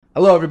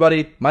Hello,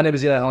 everybody. My name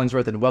is Eli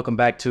Hollingsworth, and welcome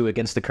back to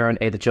Against the Current,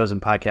 The Chosen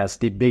podcast,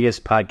 the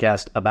biggest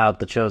podcast about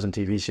the Chosen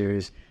TV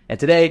series. And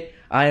today,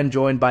 I am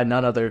joined by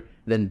none other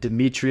than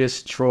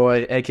Demetrios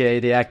Troy,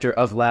 a.k.a. the actor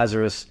of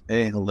Lazarus.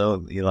 Hey,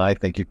 hello, Eli.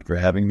 Thank you for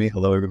having me.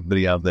 Hello,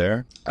 everybody out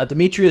there.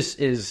 Demetrios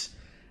is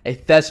a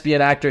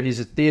thespian actor. He's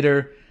a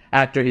theater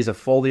actor. He's a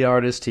Foley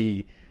artist.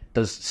 He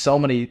does so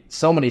many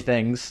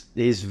things.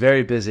 He's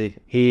very busy.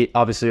 He,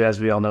 obviously, as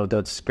we all know,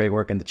 does great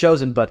work in The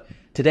Chosen, but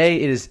today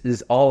it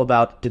is all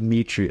about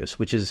Demetrios,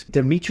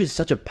 Demetrios is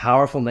such a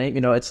powerful name.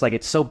 You know, it's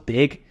so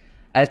big.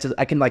 I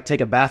can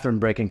take a bathroom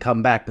break and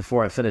come back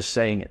before I finish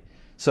saying it.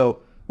 So,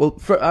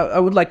 I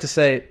would like to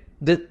say,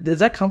 does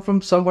that come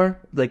from somewhere?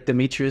 Like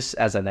Demetrios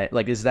as a name?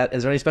 Like, is there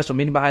any special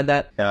meaning behind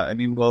that? Yeah,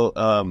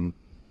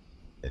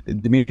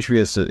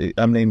 Demetrius.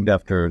 I'm named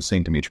after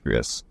Saint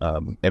Demetrius.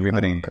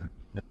 Everybody,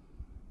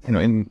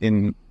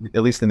 in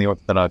at least in the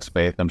Orthodox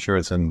faith, I'm sure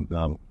it's in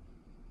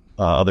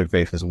other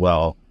faith as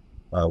well.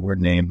 We're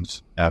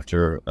named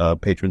after a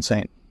patron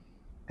saint,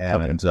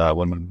 and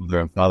when my mother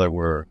and father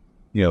were,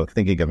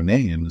 thinking of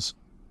names,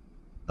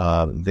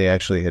 they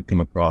actually had come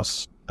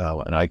across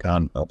an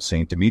icon of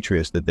Saint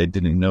Demetrius that they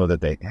didn't know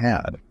that they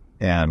had,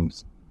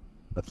 and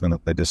that's when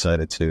they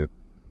decided to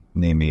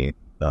name me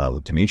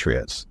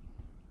Demetrius.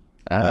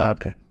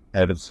 Okay. I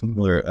have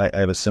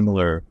a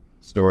similar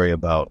story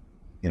about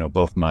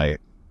both my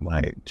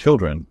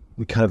children.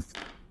 We kind of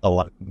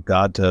allow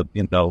God to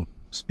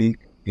speak.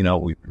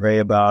 We pray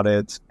about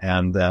it,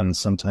 and then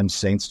sometimes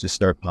saints just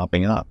start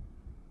popping up.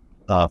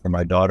 For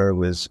my daughter, it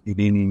was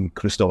Irini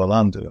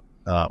Cristovalandu,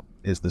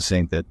 is the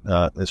saint that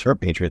is her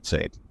patron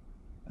saint.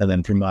 And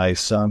then for my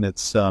son,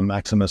 it's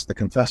Maximus the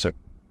Confessor.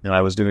 And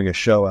I was doing a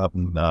show out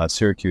in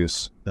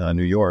Syracuse,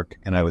 New York,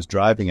 and I was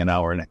driving an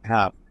hour and a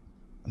half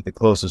at the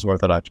closest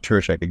Orthodox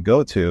church I could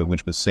go to,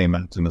 which was St.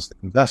 Maximus the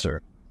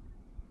Confessor.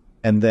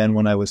 And then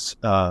when I was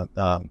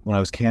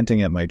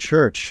canting at my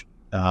church,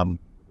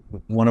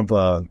 one of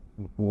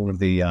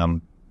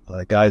the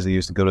guys that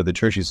used to go to the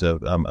church, he's an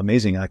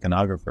amazing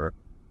iconographer,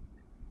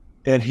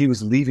 and he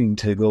was leaving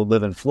to go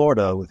live in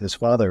Florida with his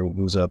father,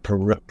 who was a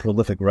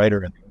prolific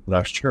writer in the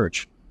Orthodox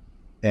Church.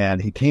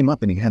 And he came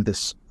up and he had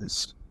this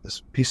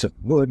piece of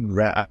wood.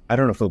 I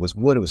don't know if it was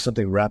wood; it was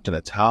something wrapped in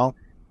a towel.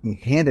 He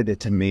handed it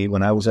to me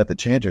when I was at the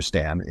chanter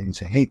stand, and he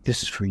said, "Hey,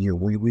 this is for you.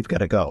 We've got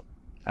to go."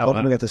 I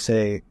got to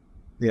say,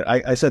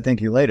 I said thank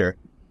you later.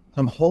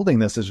 I'm holding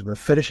this as we're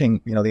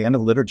finishing, the end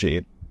of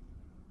liturgy.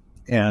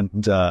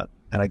 And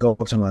I go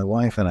up to my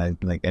wife,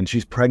 and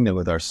she's pregnant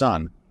with our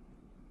son,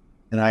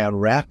 and I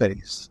unwrap it.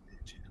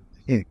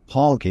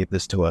 Paul gave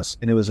this to us,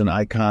 and it was an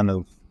icon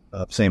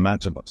of Saint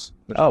Maximus.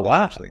 Oh,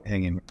 wow! Actually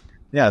hanging.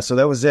 Yeah, so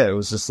that was it. It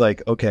was just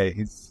like,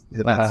 okay,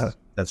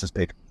 that's his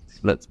patron.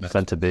 That's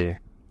meant to be.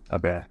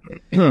 Okay.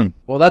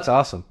 Well, that's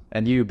awesome.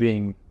 And you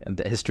being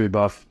the history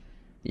buff,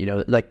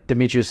 like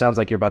Demetrius sounds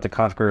like you're about to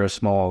conquer a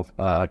small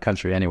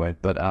country anyway.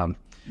 But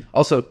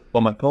also,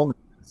 well, my poem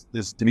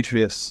is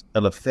Demetrios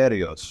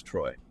Eleftherios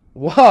Troy.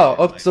 Wow!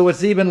 Oh, so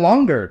it's even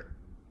longer.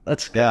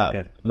 That's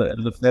good.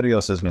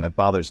 Eleftherios is my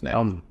father's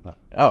name.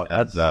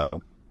 That's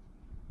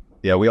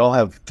yeah. We all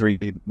have three.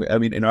 I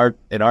mean, in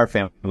our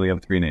family, we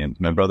have three names.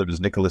 My brother is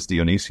Nicholas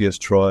Dionysius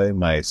Troy.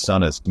 My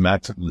son is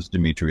Maximus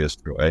Demetrius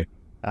Troy.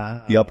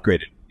 He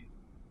upgraded.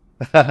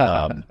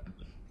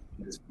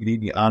 It's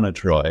Anna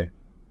Troy.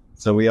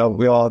 So we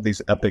all have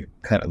these epic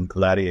kind of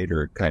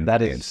gladiator kind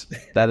of names.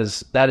 That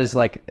is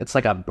like, it's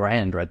like a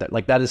brand right there.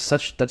 Like that's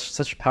such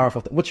a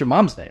powerful thing. What's your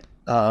mom's name?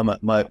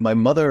 My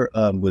mother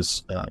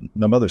was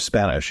my mother's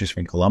Spanish. She's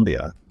from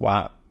Colombia.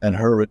 Wow. And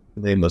her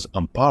name was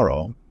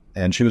Amparo,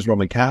 and she was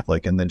Roman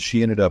Catholic, and then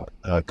she ended up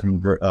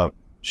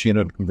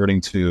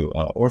converting to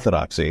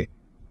Orthodoxy,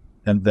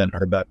 and then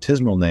her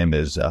baptismal name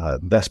is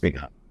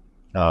Vespina.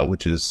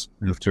 Which is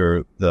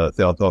after the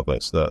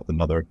Theotokos, the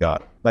mother of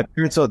God. My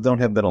parents don't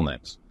have middle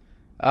names.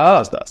 Oh,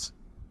 Just us.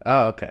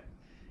 Oh, okay.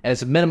 And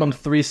it's a minimum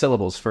 3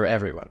 syllables for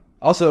everyone.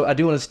 Also, I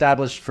do want to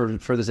establish for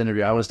this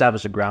interview, I want to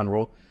establish a ground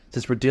rule.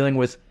 Since we're dealing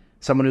with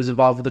someone who's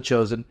involved with The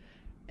Chosen,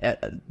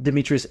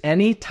 Demetrius,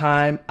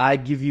 anytime I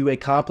give you a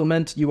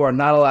compliment, you are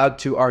not allowed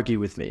to argue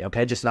with me,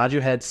 okay? Just nod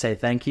your head, say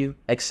thank you,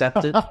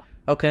 accept it,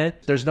 okay?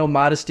 There's no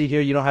modesty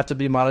here. You don't have to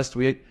be modest.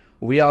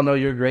 We all know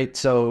you're great,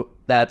 so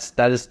that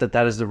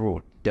is the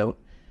rule. Don't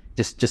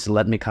just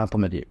let me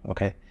compliment you,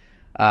 okay?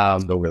 I'll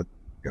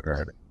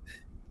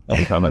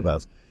try my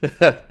best.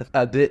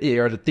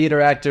 You're a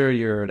theater actor.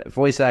 You're a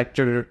voice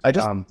actor. I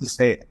just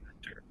say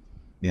actor.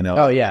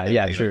 Oh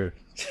yeah, true.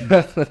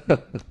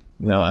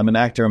 I'm an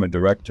actor. I'm a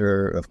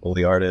director, a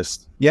Foley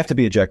artist. You have to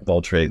be a jack of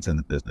all trades in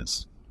the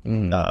business,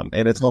 and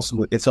it's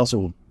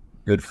also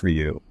good for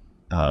you.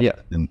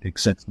 In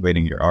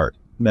accentuating your art.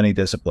 Many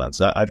disciplines.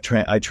 I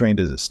trained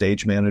as a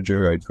stage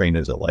manager. I trained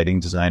as a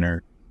lighting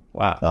designer.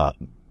 Wow.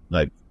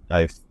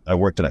 I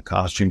worked in a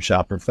costume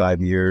shop for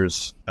 5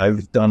 years.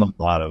 I've done a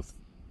lot of.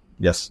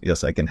 Yes,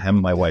 I can hem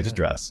my wife's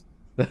dress.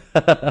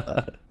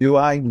 Do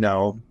I?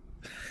 No.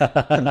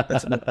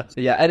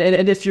 Yeah,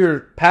 and if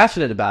you're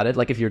passionate about it,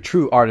 like if you're a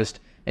true artist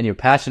and you're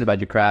passionate about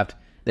your craft,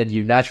 then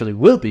you naturally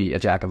will be a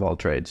jack of all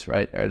trades,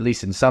 right? Or at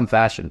least in some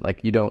fashion.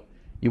 Like you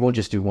won't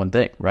just do one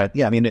thing, right?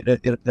 Yeah, I mean,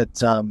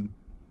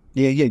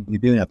 you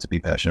do have to be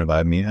passionate about it.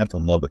 I mean, you have to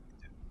love it.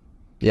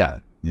 Yeah.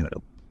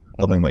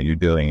 Loving what you're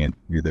doing, and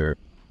either,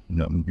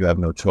 you have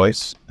no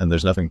choice, and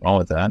there's nothing wrong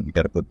with that. You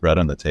got to put bread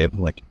on the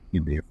table, like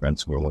you'd be your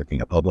friends who are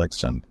working at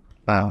Publix, and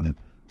Wow.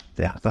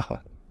 Yeah.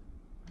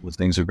 those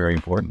things are very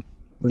important.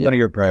 It's none of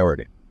your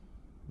priority.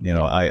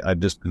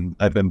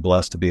 I've been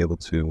blessed to be able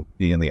to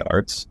be in the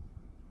arts,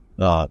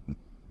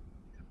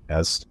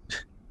 as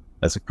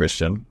a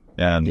Christian,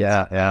 and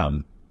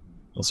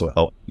also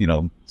help,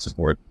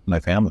 support my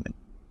family,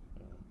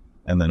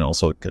 and then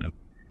also kind of,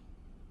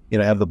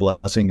 have the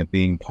blessing of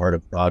being part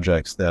of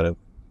projects that have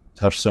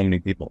touched so many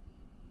people,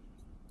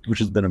 which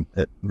has been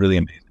really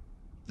amazing.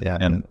 Yeah,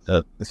 and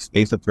it's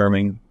faith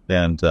affirming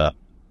and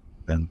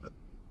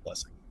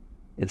blessing.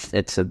 It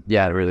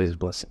really is a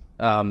blessing.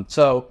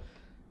 So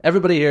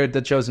everybody here at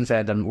the Chosen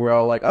fandom, we're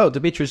all like, oh,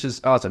 Demetrios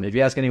is awesome. If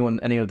you ask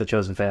any of the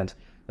Chosen fans,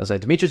 they'll say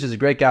Demetrios is a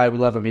great guy. We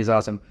love him. He's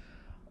awesome.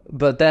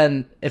 But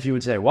then if you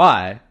would say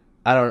why,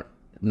 I don't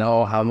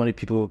know how many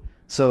people.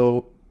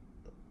 So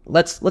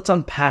let's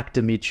unpack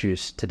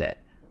Demetrios today.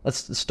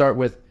 Let's start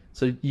with,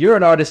 so you're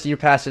an artist, you're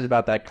passionate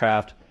about that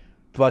craft,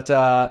 but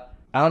I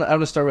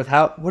want to start with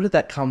where did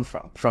that come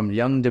from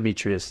young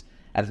Demetrios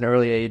at an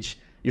early age?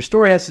 Your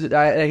story has to,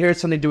 I hear it's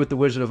something to do with the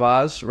Wizard of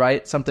Oz,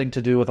 right? Something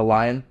to do with a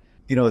lion.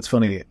 It's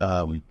funny.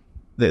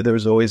 There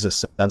was always a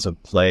sense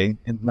of play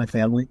in my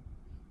family.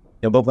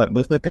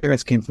 Both my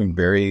parents came from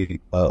very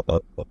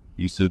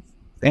abusive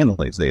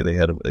families. They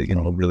had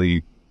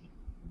really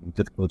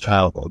difficult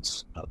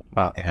childhoods,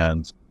 Wow.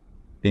 and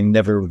they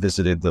never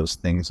visited those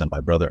things on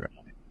my brother.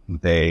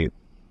 They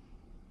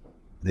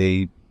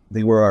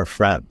were our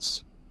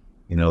friends.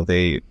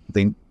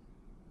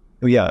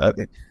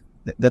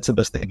 That's the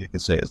best thing you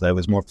could say, is that I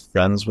was more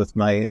friends with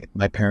my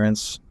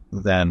parents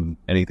than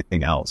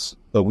anything else.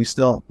 But we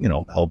still,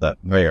 held that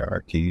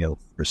hierarchy of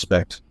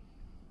respect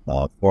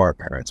for our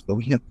parents. But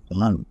we had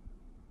fun.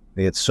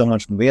 We had so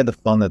much. We had the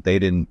fun that they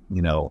didn't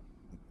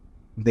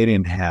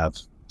have,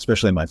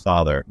 especially my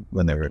father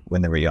when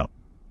they were young.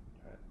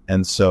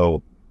 And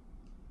so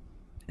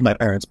my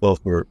parents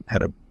both had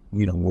to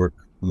work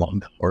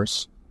long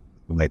hours.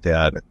 My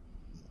dad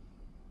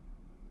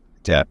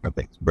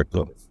probably worked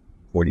over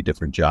 40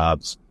 different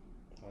jobs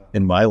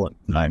in my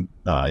lifetime,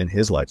 in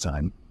his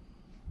lifetime.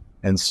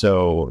 And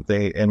so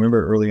I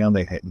remember early on,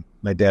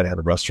 my dad had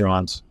a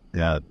restaurant.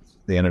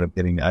 They ended up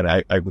getting,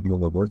 I would go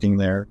working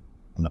there,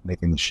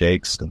 making the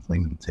shakes and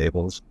cleaning the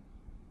tables.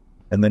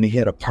 And then he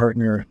had a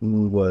partner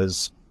who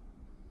was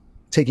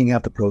taking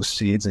out the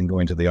proceeds and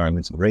going to the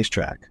Arlington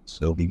racetrack.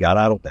 So he got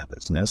out of that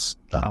business.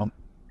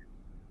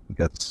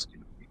 Because,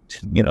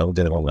 didn't want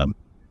to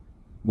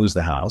lose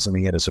the house, and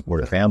he had to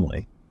support a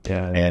family.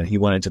 Yeah. And he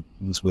wanted to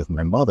business with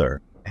my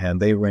mother, and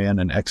they ran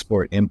an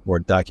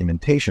export-import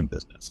documentation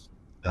business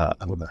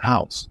with their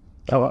house.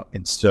 Oh, wow.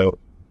 And so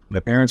my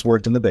parents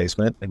worked in the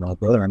basement, and my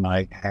brother and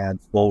I had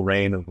full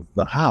reign of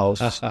the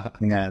house.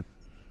 And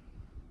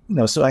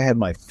so I had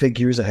my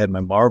figures, I had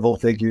my Marvel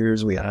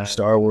figures, we had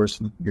Star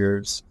Wars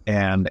figures,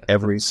 and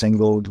every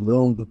single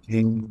little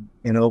king,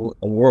 a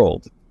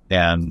world.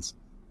 And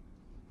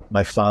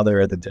my father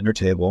at the dinner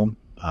table,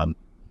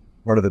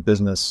 part of the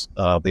business,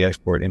 the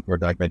export-import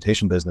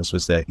documentation business,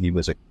 was that he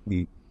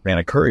ran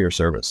a courier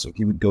service. So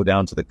he would go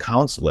down to the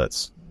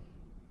consulates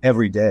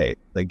every day,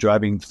 like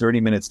driving 30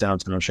 minutes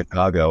downtown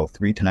Chicago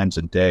 3 times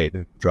a day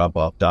to drop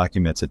off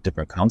documents at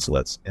different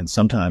consulates. And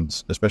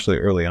sometimes, especially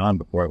early on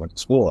before I went to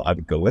school, I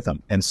would go with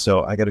him. And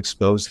so I got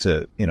exposed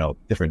to,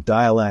 different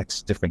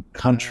dialects, different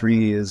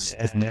countries,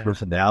 different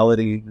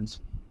personalities.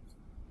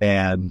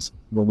 And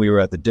when we were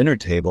at the dinner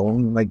table,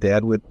 my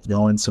dad would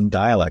throw in some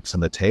dialects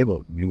on the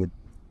table. We would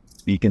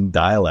speak in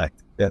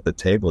dialect at the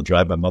table,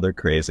 drive my mother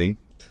crazy.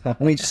 And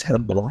we just had a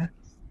blast.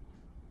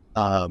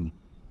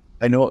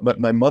 I know, but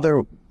my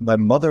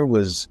mother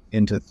was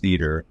into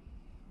theater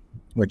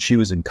when she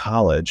was in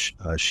college.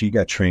 She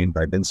got trained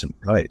by Vincent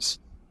Price,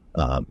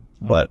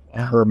 but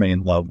her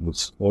main love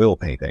was oil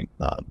painting.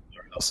 Our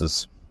house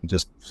is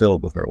just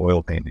filled with her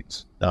oil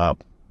paintings.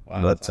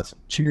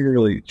 She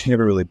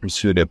never really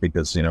pursued it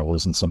because it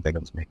wasn't something that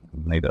was making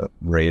me to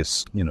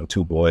raise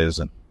 2 boys,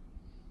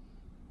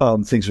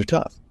 and things are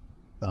tough.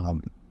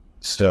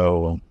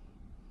 So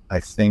I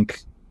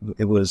think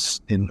it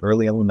was in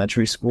early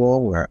elementary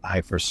school where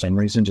I, for some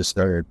reason, just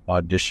started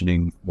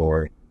auditioning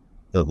for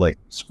the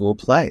school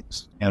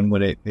plays. And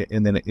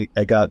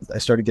I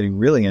started getting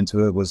really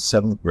into it. It was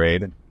 7th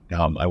grade.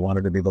 I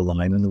wanted to be the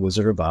lion in the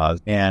Wizard of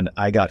Oz, and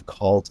I got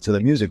called to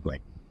the music wing.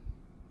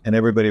 And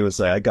everybody was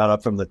like, I got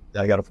up from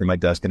my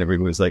desk, and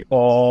everybody was like,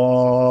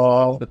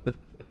 "Oh,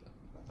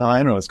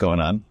 I know what's going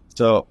on."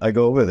 So I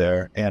go over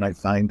there, and I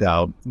find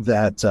out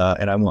that,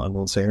 and I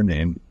won't say her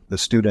name, the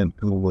student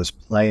who was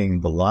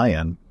playing the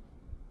lion,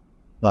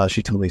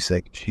 she told me,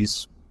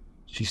 she's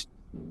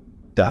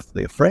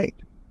deathly afraid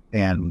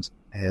and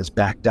has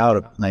backed out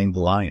of playing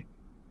the lion.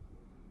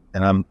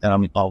 And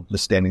I'm all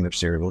just standing there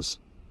serious,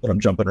 but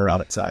I'm jumping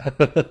around inside.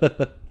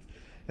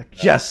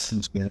 Yes.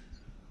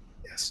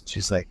 Yes.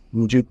 She's like,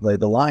 would you play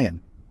the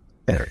lion?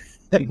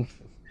 And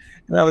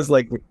I was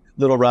like,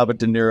 little Robert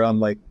De Niro. I'm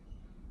like,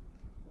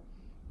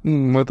 I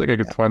think I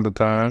could find the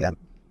time.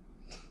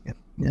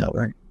 Yeah,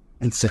 right.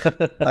 And so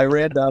I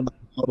ran down the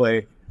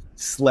hallway,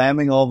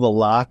 slamming all the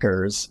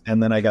lockers,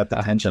 and then I got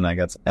detention.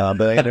 But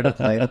I ended up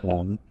playing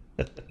one,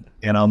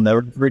 and I'll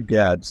never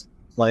forget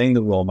playing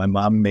the role. My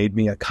mom made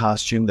me a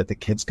costume that the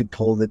kids could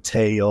pull the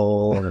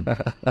tail.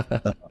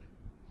 And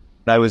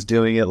I was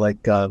doing it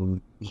like,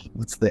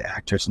 what's the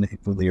actor's name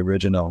from the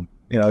original?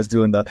 I was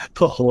doing the,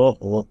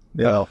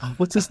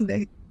 what's his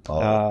name?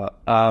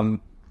 Man,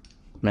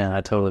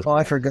 I totally.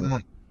 I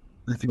forgot.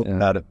 I think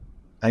about it.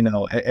 I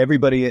know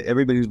everybody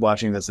who's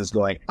watching this is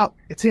going, oh,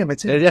 it's him.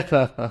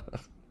 Yeah.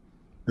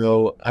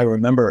 So I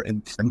remember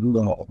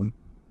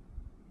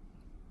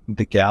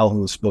the gal who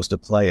was supposed to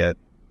play it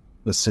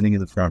was sitting in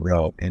the front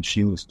row, and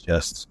she was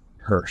just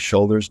her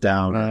shoulders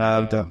down.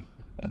 I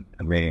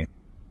mean,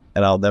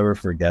 and I'll never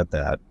forget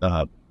that.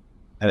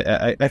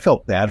 I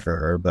felt bad for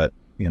her, but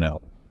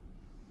it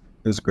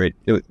was great.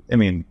 It was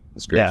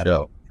a great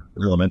show.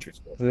 Elementary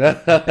school.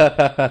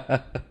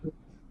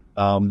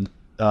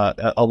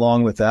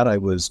 Along with that, I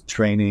was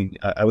training.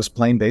 I was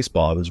playing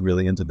baseball. I was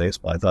really into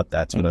baseball. I thought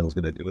that's what I was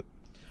going to do.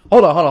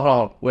 Hold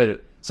on. Wait.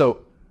 So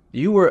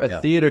you were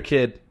a theater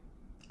kid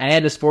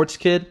and a sports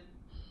kid?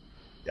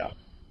 Yeah.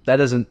 That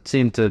doesn't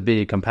seem to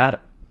be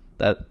compatible.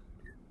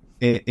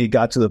 It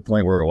got to the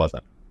point where it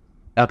wasn't.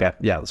 Okay.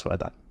 Yeah, that's what I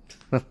thought.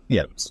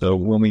 Yeah. So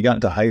when we got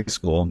into high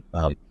school,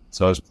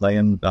 so I was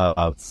playing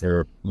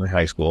for my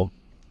high school,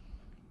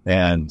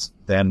 and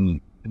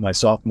then in my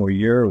sophomore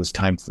year, it was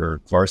time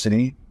for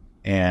varsity.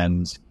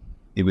 And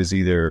it was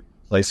either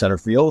play center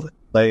field,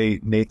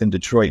 play Nathan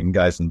Detroit and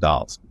Guys and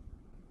Dolls.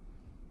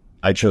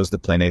 I chose to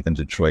play Nathan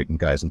Detroit and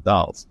Guys and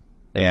Dolls,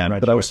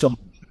 but I was still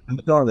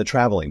on the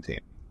traveling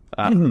team.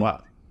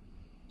 Wow!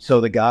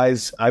 So the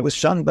guys, I was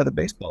shunned by the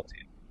baseball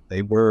team.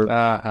 They were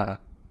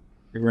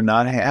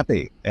not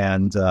happy,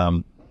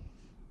 and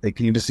they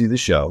came to see the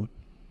show.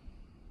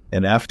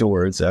 And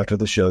afterwards, after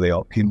the show, they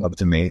all came up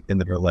to me and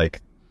they were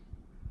like,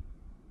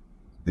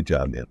 "Good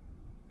job,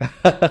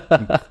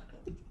 man."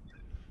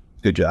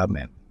 Good job,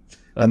 man.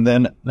 And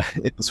then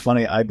it was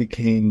funny. I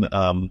became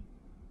a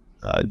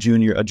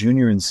junior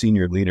and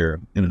senior leader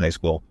in high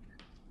school.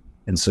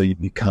 And so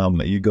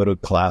you go to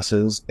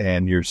classes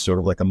and you're sort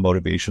of like a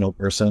motivational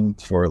person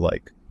for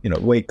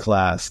weight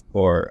class,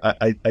 or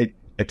I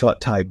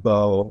taught Tai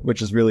Bo,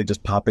 which is really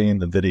just popping in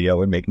the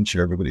video and making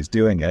sure everybody's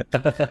doing it.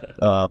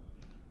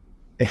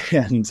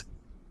 And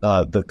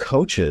the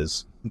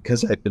coaches,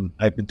 because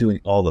I've been doing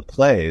all the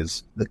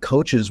plays, the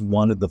coaches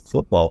wanted the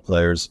football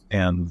players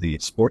and the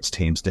sports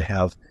teams to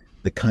have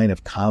the kind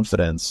of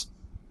confidence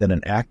that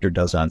an actor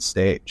does on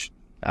stage.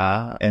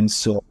 And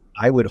so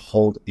I would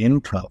hold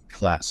improv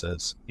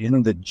classes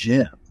in the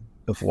gym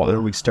before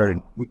we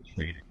started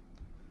training.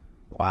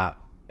 Wow.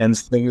 And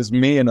so it was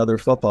me and other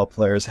football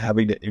players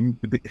having to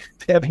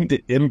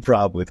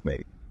improv with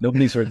me.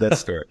 Nobody's heard that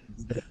story.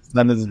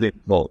 None of this is being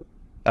told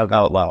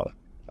out loud.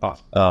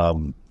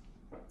 Awesome.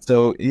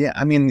 So yeah,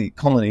 the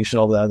culmination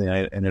of all that,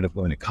 I ended up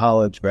going to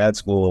college, grad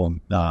school.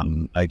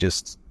 I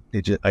just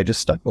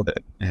stuck with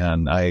it,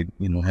 and I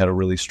had a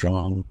really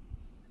strong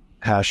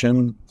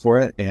passion for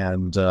it,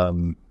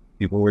 and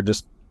people were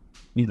just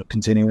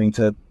continuing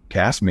to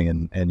cast me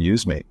and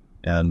use me,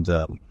 and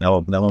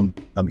now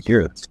I'm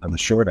here. I'm the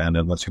short end,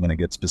 unless you want to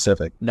get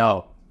specific.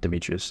 No,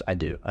 Demetrios, I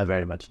do. I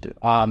very much do.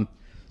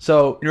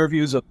 So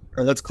interviews.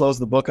 Let's close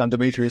the book on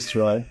Demetrios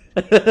Troy.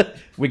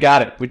 We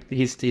got it.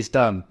 He's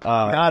done.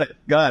 Got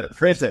it.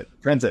 Print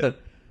it.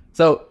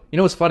 So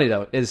what's funny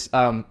though is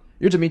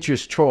you're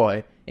Demetrios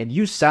Troy, and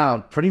you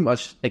sound pretty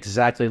much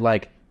exactly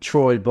like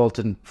Troy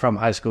Bolton from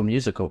High School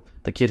Musical,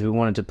 the kid who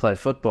wanted to play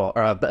football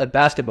or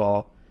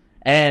basketball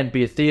and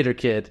be a theater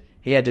kid.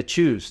 He had to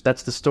choose.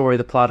 That's the story,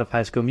 the plot of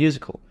High School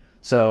Musical.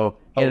 So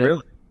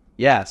really?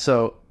 Yeah.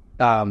 So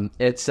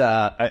it's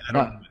I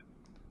don't.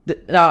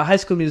 Now, High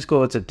School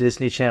Musical, it's a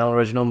Disney Channel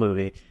original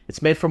movie.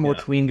 It's made for more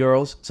tween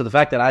girls. So the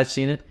fact that I've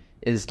seen it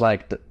is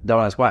like,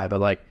 don't ask why, but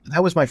like...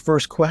 That was my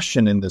first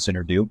question in this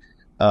interview.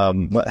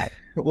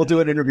 We'll do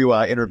an interview.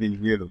 I interview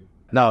you.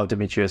 No,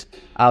 Demetrios,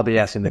 I'll be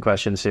asking the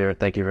questions here.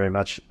 Thank you very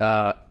much.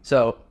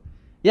 So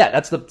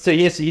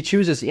he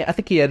chooses... Yeah, I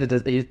think he ended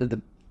at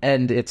the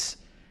end. It's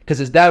because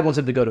his dad wants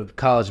him to go to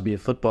college to be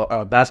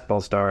a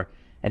basketball star,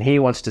 and he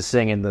wants to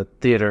sing in the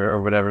theater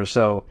or whatever.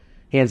 So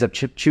he ends up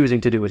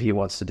choosing to do what he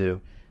wants to do.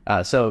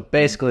 So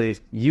basically,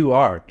 you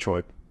are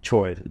Troy,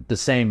 the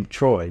same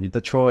Troy. The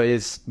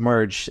Troys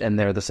merged and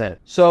they're the same.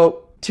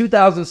 So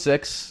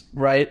 2006,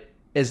 right?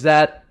 Is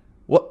that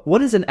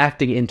what is an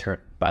acting intern,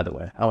 by the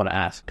way? I want to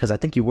ask because I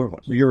think you were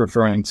one. You're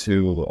referring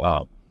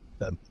to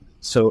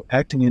so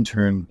acting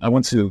intern. I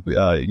went to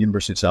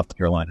University of South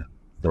Carolina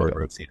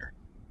for theater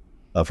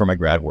for my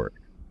grad work.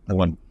 I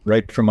went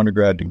right from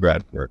undergrad to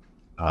grad work.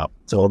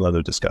 It's a whole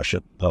other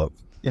discussion of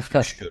if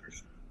I should.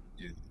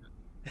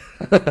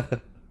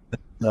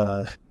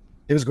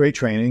 It was great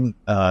training.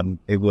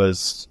 It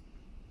was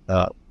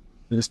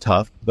was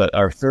tough. But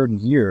our third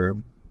year,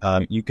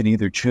 you can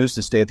either choose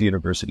to stay at the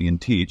university and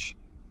teach,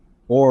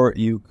 or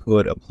you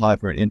could apply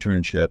for an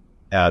internship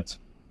at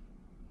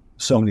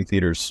so many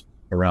theaters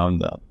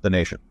around the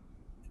nation.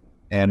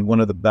 And one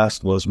of the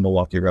best was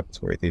Milwaukee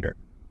Repertory Theater.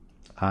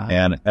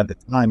 And at the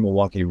time,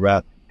 Milwaukee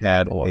Rep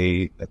had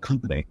a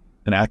company,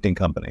 an acting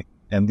company.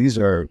 And these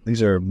are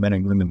men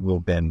and women who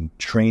have been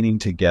training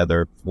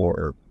together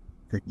for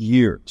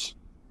years.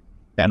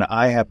 And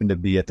I happened to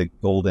be at the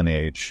golden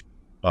age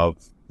of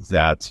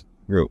that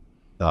group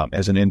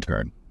as an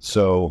intern.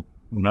 So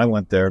when I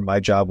went there, my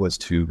job was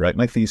to write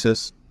my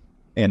thesis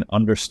and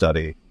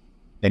understudy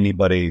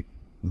anybody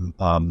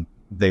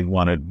they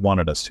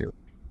wanted us to.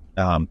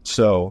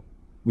 So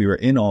we were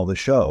in all the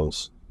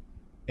shows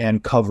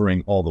and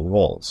covering all the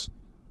roles.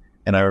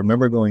 And I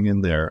remember going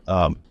in there,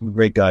 a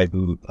great guy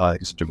who,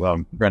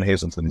 Brent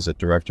Hazelton, he's a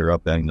director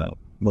up in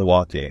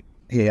Milwaukee.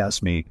 He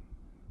asked me,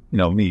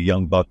 me,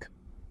 young buck,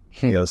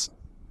 he goes,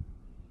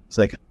 it's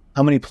like,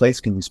 how many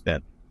plays can you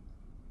spin?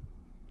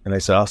 And I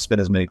said, I'll spin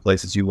as many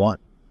plays as you want.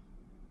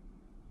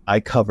 I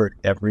covered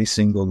every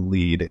single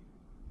lead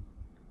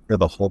for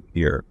the whole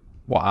year.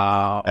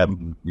 Wow.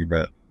 And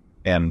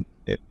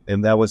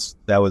that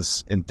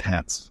was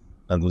intense.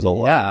 And was a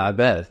lot. Yeah, I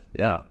bet.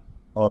 Yeah.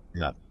 Oh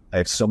yeah. I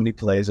have so many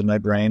plays in my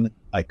brain.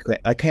 I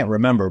can't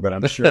remember, but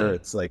I'm sure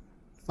it's like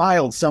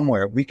filed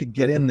somewhere. We could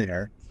get in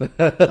there.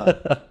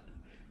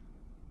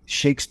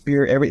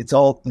 Shakespeare, it's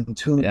all in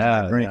tune.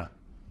 Yeah, right? Yeah.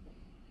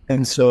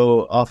 And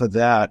so off of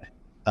that,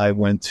 I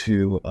went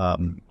to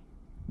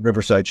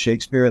Riverside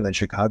Shakespeare, and then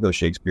Chicago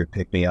Shakespeare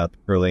picked me up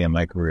early in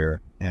my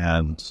career.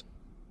 And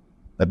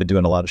I've been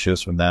doing a lot of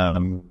shows from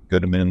them.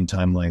 Goodman,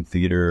 Timeline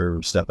Theater,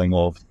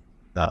 Steppenwolf.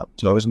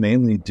 So I was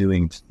mainly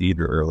doing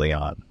theater early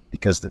on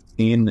because the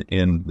scene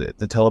in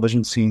the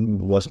television scene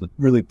wasn't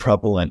really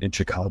prevalent in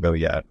Chicago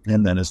yet.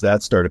 And then as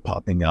that started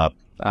popping up,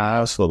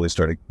 I slowly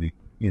started,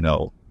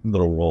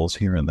 little roles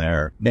here and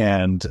there.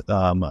 And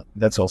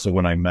that's also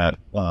when I met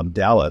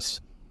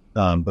Dallas.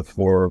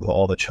 Before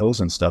all the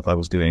Chosen stuff, I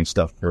was doing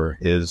stuff for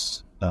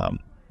his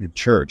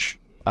church.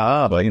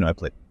 But, I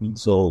played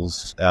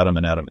Souls, Adam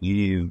and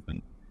Eve.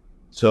 And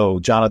so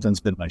Jonathan's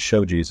been my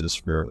show Jesus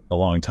for a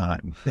long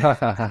time.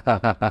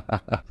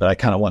 But I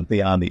kind of went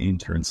beyond the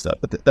intern stuff.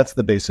 But that's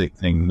the basic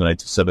thing that I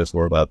said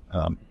before about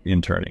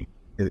interning.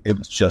 It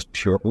was just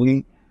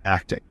purely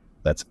acting.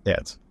 That's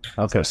it.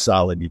 Okay. So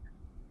solid.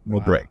 We'll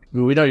break.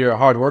 We know you're a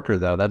hard worker,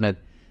 though.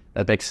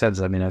 That makes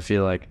sense. I mean, I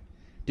feel like,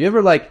 do you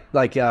ever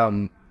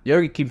you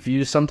ever get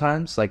confused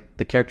sometimes? Like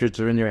the characters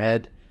are in your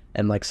head,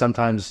 and like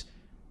sometimes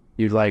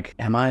you're like,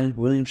 "Am I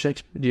William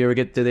Shakespeare?"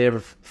 Do they ever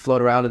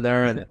float around in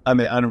there? And I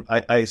mean,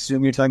 I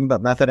assume you're talking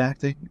about method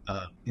acting.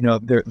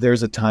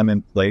 There's a time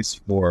and place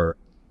for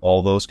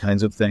all those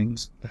kinds of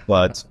things,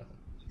 but it's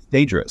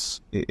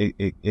dangerous.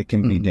 It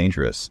can be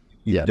dangerous.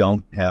 You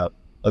don't have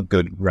a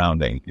good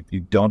grounding. If you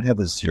don't have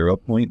a 0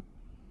 point,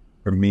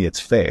 for me, it's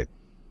faith.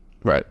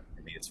 Right.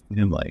 For me, it's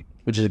family.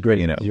 Which is a great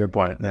 0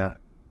 point. Yeah.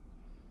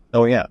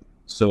 Oh yeah.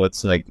 So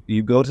it's like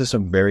you go to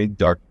some very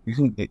dark.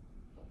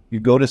 You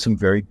go to some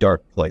very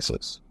dark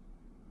places,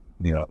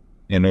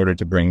 in order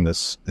to bring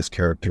this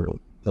character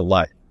to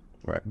life.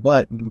 Right.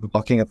 But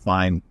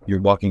you're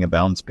walking a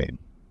balance beam.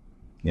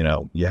 You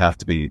do have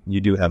to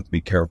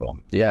be careful.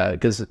 Yeah,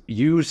 because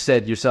you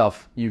said you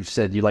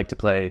like to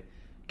play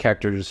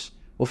characters.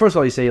 Well, first of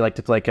all, you say you like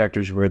to play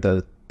characters where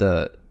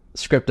the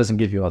script doesn't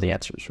give you all the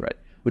answers, right?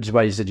 Which is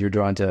why you said you're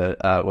drawn to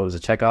what was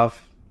it,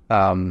 Chekhov?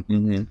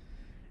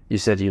 You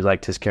said you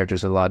liked his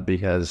characters a lot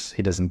because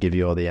he doesn't give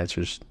you all the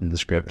answers in the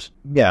script.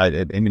 Yeah,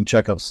 I mean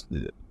Chekhov's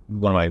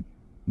one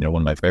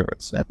of my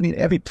favorites. I mean,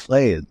 every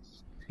play is,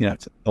 I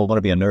don't want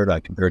to be a nerd. I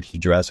compared to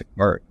Jurassic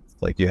Park.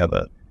 It's like you have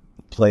a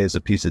play as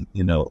a piece of,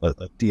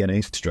 a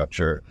DNA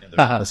structure. And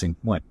there's a missing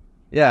point.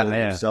 Yeah,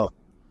 yeah. Yourself,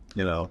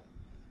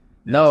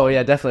 No,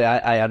 yeah, definitely.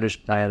 I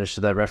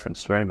understood that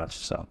reference very much.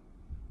 So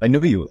I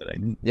knew you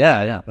would.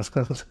 Yeah. That's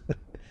close.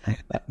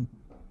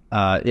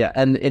 Yeah,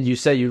 and you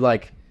say you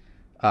like.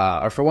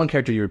 Or for one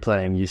character you were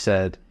playing, you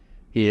said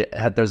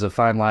there's a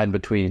fine line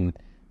between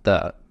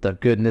the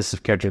goodness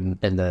of character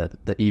and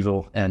the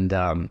evil,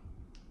 and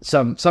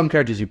some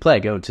characters you play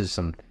go to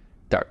some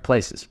dark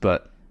places.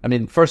 But I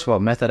mean, first of all,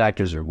 method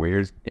actors are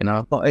weird,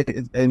 Well,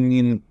 I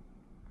mean,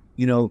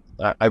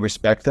 I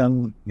respect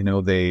them.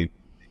 There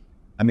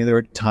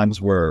are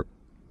times where,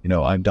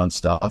 I've done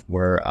stuff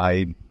where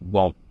I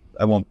won't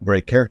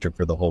break character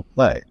for the whole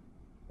play,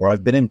 or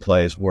I've been in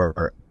plays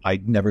where I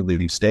never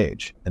leave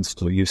stage, and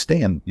so you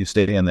stay in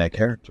that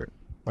character.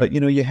 But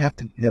you have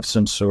to have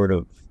some sort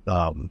of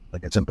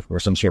like I said before,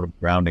 some sort of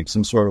grounding,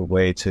 some sort of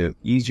way to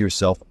ease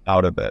yourself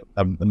out of it.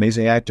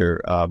 Amazing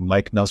actor,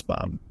 Mike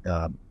Nussbaum.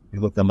 You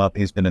look him up.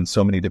 He's been in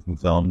so many different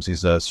films.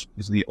 He's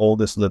the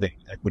oldest living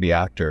equity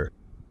actor.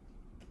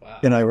 Wow.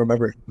 And I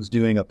remember he was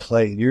doing a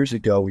play years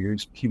ago.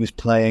 He was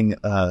playing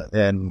a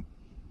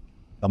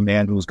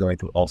man who was going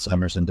through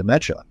Alzheimer's and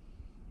dementia,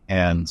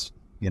 and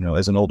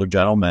as an older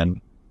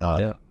gentleman.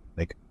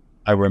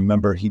 I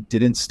remember he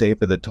didn't stay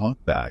for the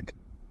talk bag.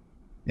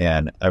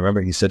 And I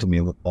remember he said to me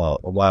a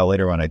while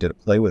later when I did a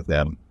play with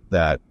him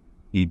that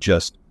he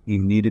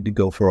needed to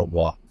go for a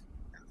walk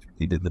after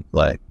he did the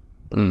play.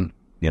 Mm.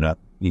 You know,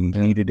 he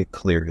needed to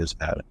clear his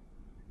head.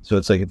 So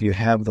it's like if you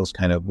have those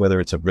kind of, whether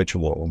it's a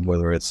ritual,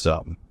 whether it's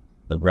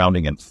the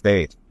grounding in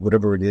faith,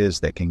 whatever it is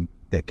that you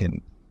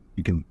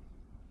can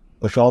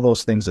push all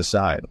those things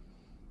aside,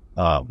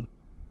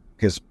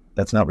 because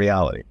that's not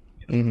reality.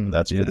 Mm-hmm.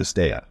 That's for the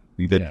stage.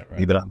 Leave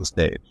it on the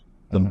stage.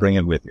 Then bring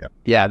it with you.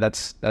 Yeah,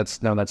 that's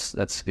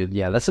good.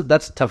 Yeah, that's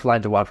a tough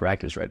line to walk for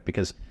actors, right?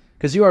 Because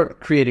you are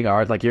creating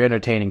art, like you're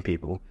entertaining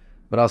people,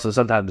 but also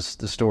sometimes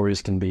the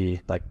stories can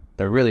be like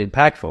they're really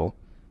impactful.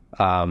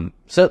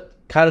 So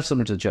kind of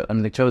similar to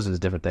The Chosen is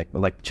a different thing,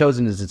 but like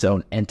Chosen is its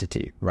own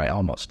entity, right?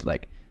 Almost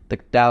like the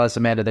Dallas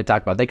Amanda they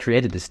talk about, they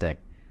created this thing,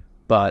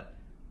 but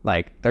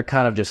like they're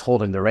kind of just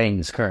holding the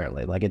reins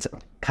currently. Like it's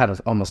kind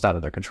of almost out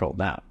of their control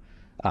now.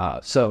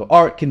 So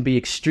art can be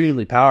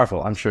extremely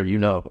powerful. I'm sure you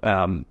know,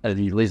 and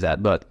you release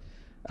that, but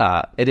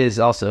it is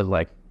also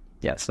like,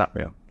 yeah, it's not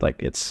real.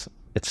 Like it's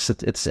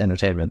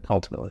entertainment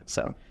ultimately.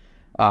 So,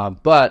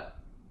 but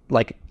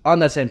like on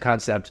that same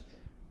concept,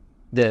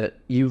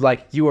 you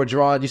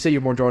say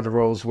you're more drawn to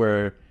roles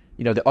where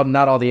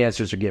not all the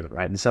answers are given,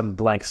 right, and some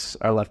blanks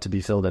are left to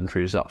be filled in for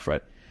yourself,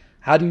 right?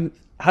 How do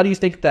you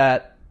think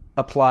that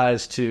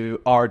applies to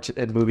art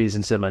and movies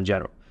and cinema in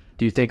general?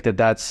 Do you think that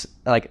that's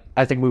like,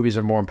 I think movies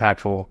are more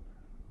impactful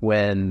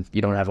when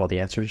you don't have all the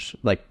answers,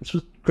 like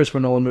any Christopher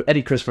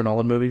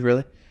Nolan movie,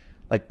 really?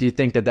 Like, do you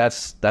think that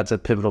that's a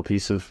pivotal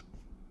piece of?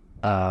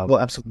 Well,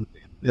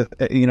 absolutely.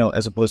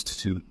 As opposed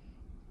to,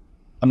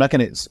 I'm not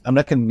gonna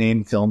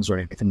name films or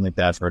anything like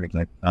that for any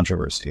kind of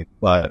controversy,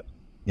 but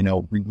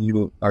when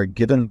you are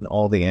given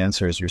all the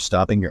answers, you're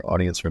stopping your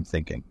audience from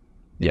thinking.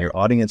 Yeah. Your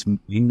audience may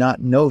not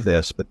know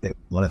this, but they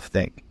want to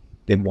think.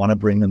 They want to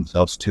bring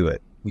themselves to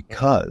it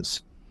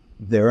because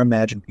their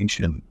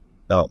imagination,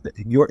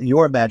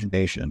 your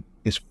imagination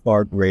is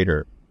far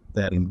greater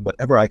than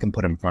whatever I can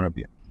put in front of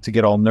you. To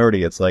get all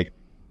nerdy, it's like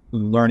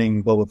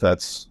learning Boba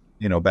Fett's,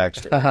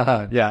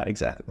 backstory. Yeah,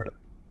 exactly.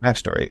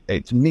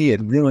 Backstory. To me,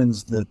 it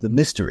ruins the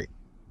mystery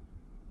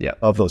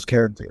of those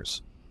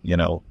characters.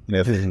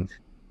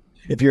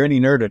 If you're any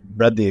nerd and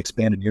read the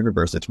expanded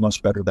universe, it's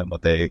much better than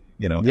what they,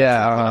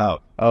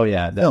 out. Oh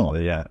yeah,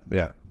 definitely.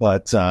 Yeah.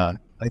 But I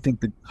think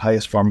the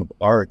highest form of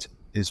art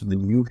is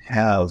when you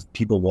have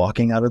people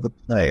walking out of the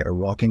play or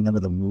walking out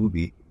of the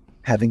movie,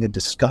 having a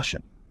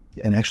discussion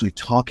and actually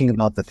talking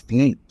about the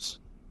themes.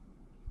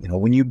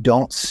 When you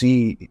don't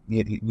see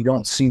the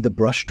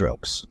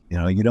brushstrokes,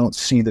 you don't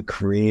see the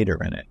creator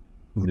in it.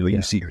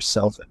 You see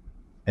yourself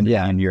in it,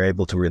 and you're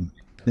able to really.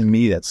 To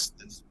me,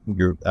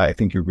 I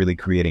think you're really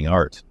creating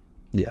art.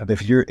 Yeah.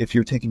 If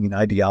you're taking an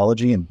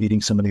ideology and beating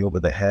somebody over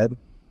the head,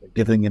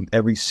 giving them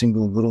every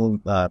single little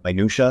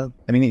minutia.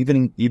 I mean,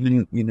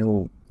 even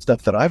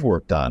stuff that I've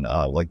worked on,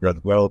 like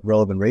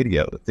relevant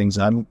radio, the things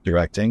I'm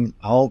directing,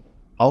 I'll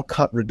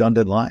cut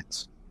redundant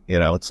lines.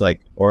 It's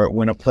like, or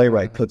when a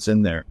playwright puts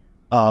in there,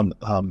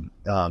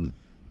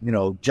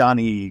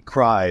 Johnny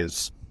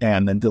cries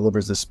and then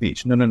delivers the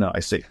speech. No. I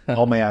say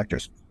all my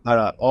actors,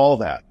 all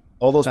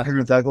those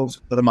parentheticals,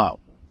 put them out.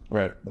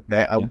 Right.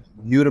 Okay. I want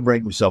you to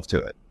bring yourself to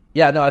it.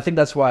 Yeah, no, I think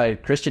that's why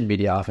Christian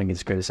media often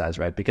gets criticized,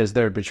 right? Because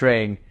they're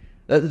betraying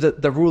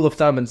the rule of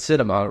thumb in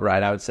cinema,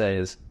 right? I would say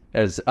is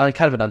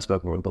kind of an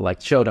unspoken rule, but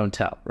like show don't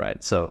tell,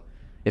 right? So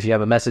if you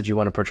have a message you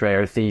want to portray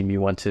or a theme you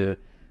want to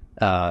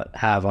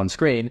have on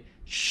screen,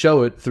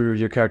 show it through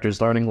your characters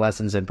learning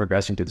lessons and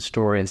progressing through the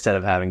story instead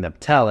of having them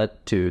tell it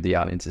to the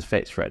audience's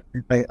face, right?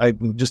 I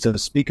just to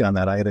speak on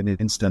that, I had an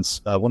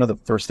instance. One of the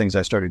first things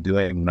I started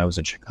doing when I was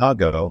in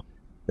Chicago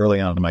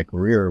early on in my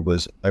career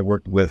was I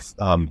worked with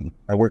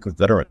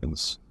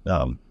veterans,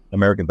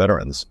 American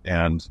veterans,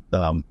 and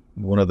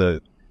one of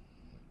the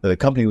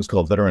company was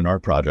called Veteran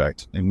Art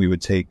Project, and we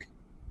would take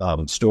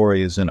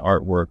stories and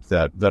artwork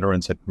that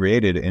veterans had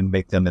created and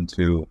make them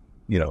into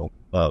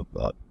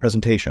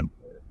presentation,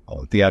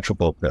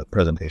 theatrical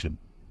presentation.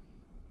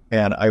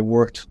 And I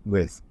worked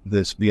with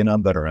this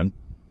Vietnam veteran,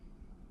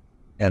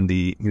 and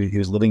he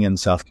was living in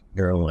South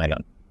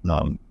Carolina.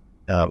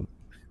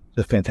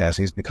 Just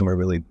fantastic.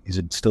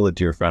 He's still a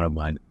dear friend of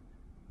mine.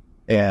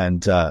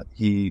 And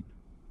the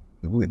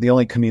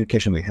only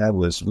communication we had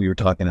was we were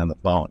talking on the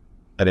phone.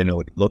 I didn't know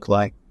what he looked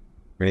like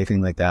or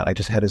anything like that. I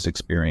just had his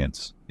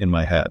experience in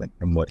my head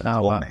from what he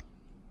told me.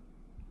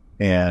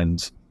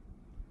 And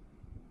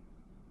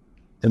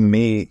to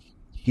me,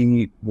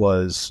 he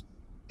was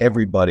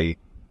everybody,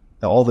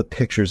 all the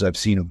pictures I've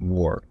seen of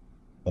war,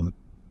 of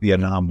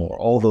Vietnam War,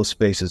 all those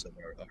faces of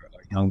our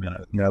young men.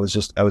 I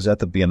was at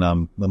the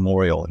Vietnam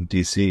Memorial in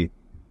D.C.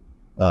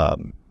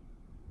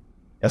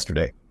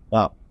 Yesterday.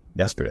 Wow,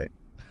 yesterday.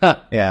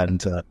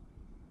 And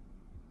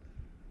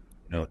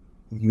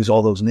use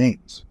all those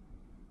names.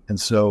 And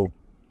so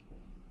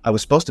I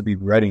was supposed to be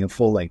writing a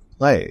full-length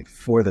play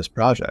for this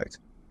project,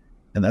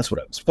 and that's what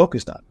I was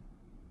focused on.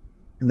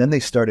 And then we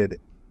started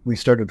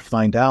to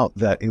find out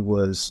that it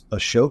was a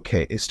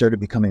showcase. It started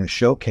becoming a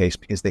showcase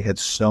because they had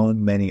so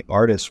many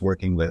artists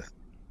working with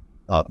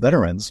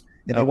veterans,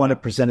 and I wanted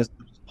to present as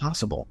much as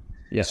possible.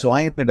 Yeah. So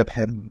I ended up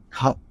having to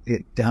cut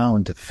it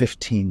down to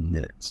 15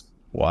 minutes.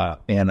 Wow.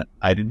 And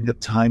I didn't have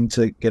time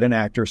to get an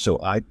actor,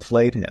 so I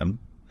played him.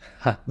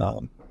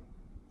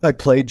 I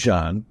played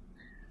John.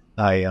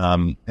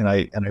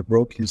 I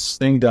broke his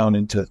thing down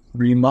into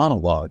 3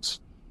 monologues,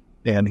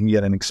 and he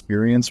had an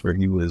experience where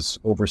he was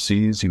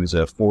overseas. He was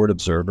a forward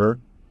observer,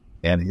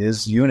 and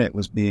his unit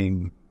was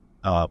being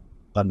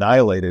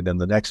annihilated in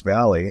the next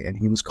valley, and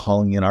he was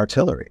calling in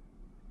artillery.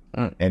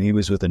 And he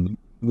was with a new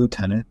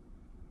lieutenant.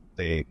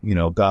 They,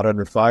 got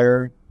under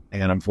fire,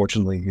 and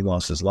unfortunately he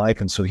lost his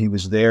life. And so he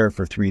was there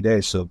for 3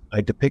 days. So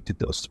I depicted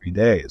those 3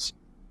 days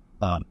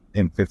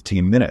in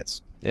 15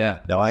 minutes. Yeah.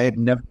 Now, I had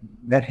never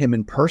met him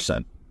in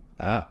person.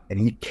 Ah. And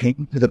he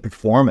came to the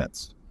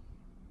performance.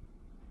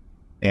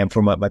 And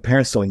from my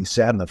parents told me, he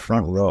sat in the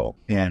front row,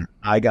 and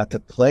I got to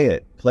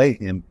play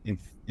him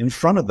in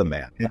front of the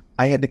man. And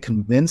I had to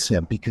convince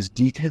him, because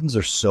details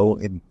are so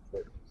important.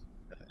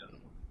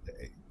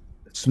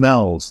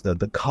 Smells,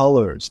 the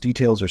colors,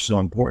 details are so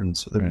important.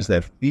 So there was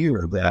that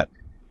fear that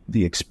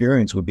the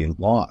experience would be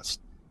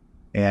lost.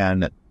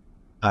 And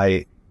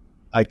I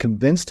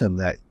convinced him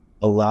that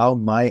allow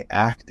my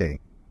acting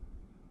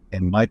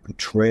and my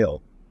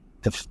portrayal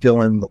to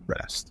fill in the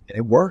rest. And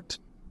it worked.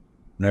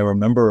 And I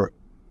remember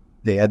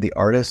they had the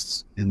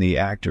artists and the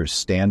actors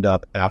stand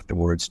up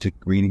afterwards to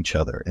greet each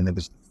other. And it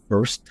was the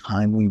first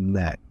time we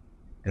met.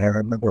 And I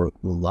remember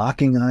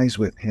locking eyes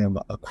with him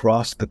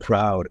across the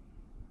crowd.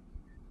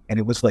 And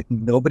it was like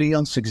nobody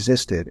else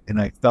existed.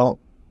 And I felt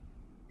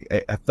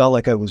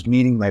like I was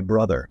meeting my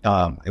brother.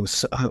 It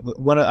was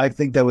I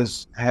think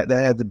that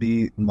had to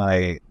be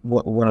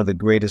one of the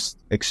greatest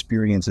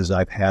experiences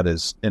I've had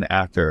as an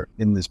actor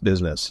in this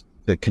business,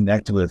 to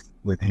connect with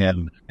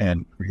him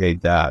and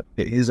create that.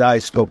 His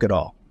eyes spoke it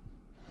all.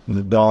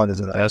 The dawn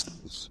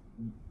is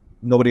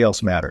nobody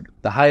else mattered.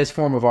 The highest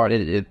form of art,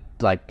 it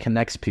like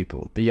connects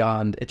people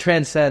beyond. It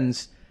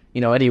transcends,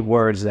 any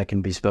words that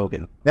can be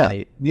spoken.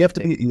 Yeah, you have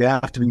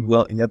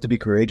to be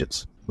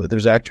courageous. But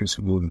there's actors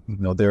who,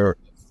 they're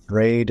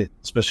afraid,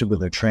 especially when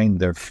they're trained,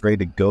 they're afraid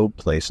to go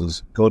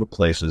to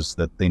places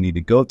that they need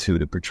to go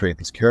to portray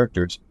these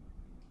characters,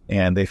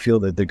 and they feel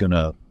that they're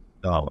gonna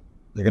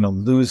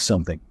lose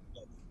something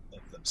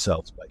of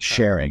themselves by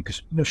sharing.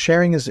 Because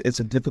sharing it's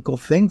a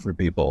difficult thing for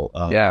people.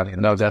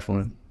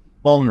 Definitely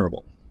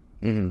vulnerable.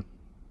 Mm-hmm.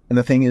 And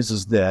the thing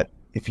is that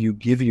if you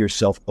give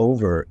yourself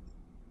over,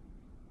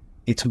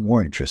 it's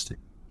more interesting.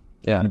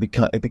 Yeah, and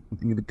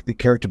the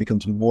character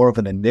becomes more of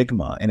an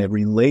enigma, and it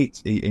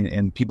relates,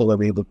 and people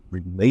are able to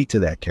relate to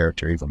that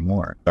character even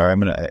more. Sorry,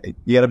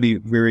 you got to be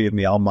weary of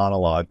me. I'll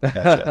monologue.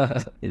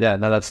 Yeah,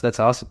 no, that's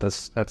awesome.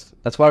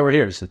 That's why we're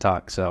here, is to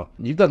talk. So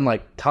you've done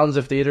like tons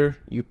of theater.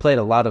 You played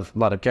a lot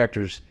of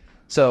characters.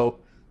 So,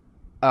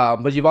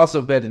 but you've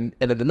also been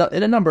in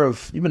a number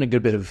of. You've been in a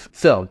good bit of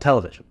film,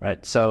 television,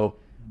 right? So,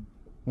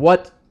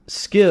 what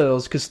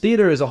skills? Because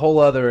theater is a whole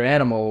other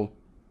animal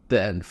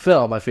than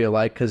film. I feel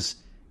like, because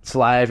it's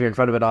live, you're in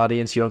front of an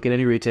audience, you don't get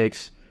any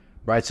retakes,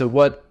 right? So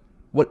what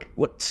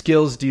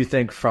skills do you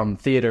think from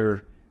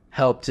theater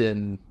helped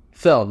in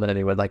film in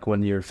any way? Like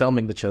when you're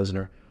filming The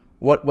Chosener,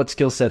 what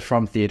skill set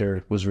from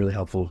theater was really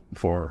helpful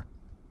for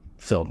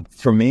film?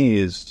 For me,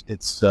 it's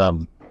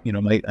the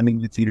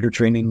theater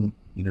training.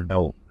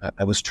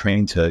 I was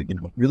trained to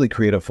really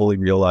create a fully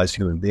realized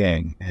human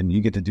being, and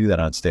you get to do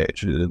that on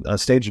stage.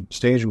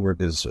 Stage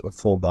work is a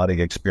full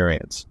body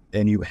experience,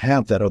 and you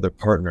have that other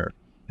partner.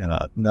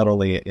 Not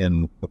only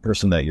in the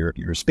person that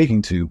you're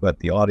speaking to, but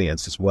the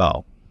audience as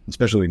well,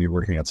 especially when you're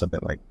working on something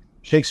like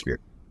Shakespeare.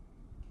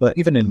 But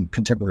even in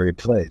contemporary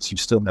plays, you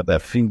still have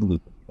that feed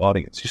loop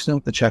audience. You still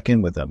have to check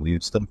in with them. You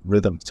still have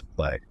rhythms to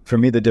play. For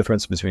me, the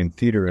difference between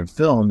theater and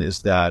film is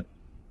that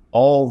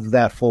all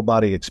that full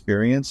body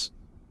experience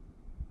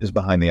is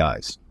behind the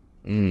eyes.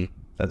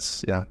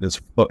 It's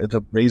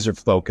a razor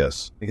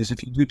focus, because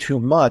if you do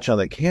too much on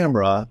the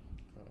camera,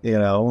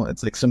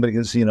 it's like somebody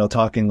who's,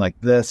 talking like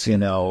this,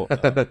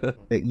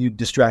 you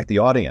distract the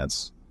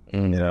audience,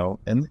 and,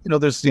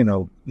 there's,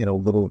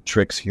 little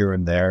tricks here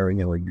and there,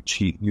 you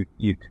cheat,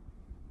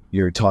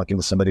 you're talking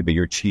to somebody, but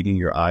you're cheating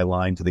your eye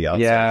line to the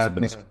outside. Yeah.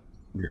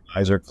 Your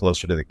eyes are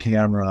closer to the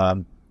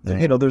camera.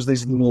 There's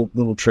these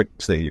little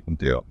tricks that you can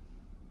do.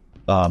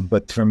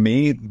 But for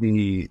me,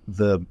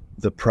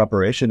 the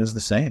preparation is the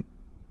same.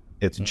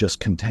 It's just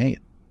contained.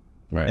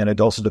 Right. And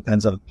it also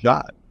depends on the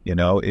shot.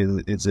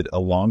 Is it a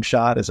long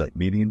shot? Is it a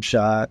medium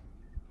shot?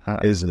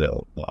 Is it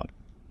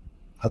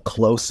a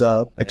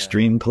close-up,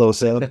 extreme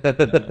close-up?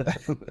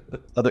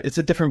 It's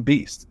a different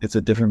beast.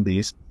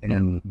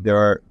 And there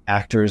are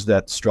actors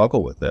that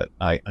struggle with it.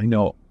 I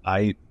know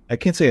I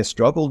can't say I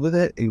struggled with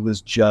it. It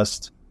was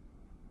just,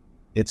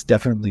 it's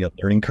definitely a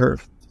learning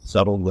curve,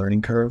 subtle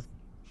learning curve,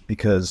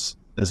 because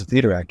as a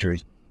theater actor,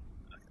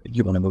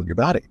 you want to move your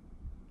body.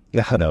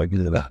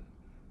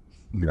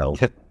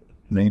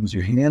 Names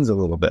your hands a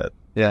little bit.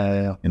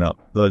 Yeah.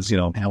 Those,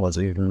 how was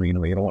it? You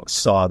don't want to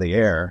saw the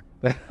air.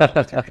 There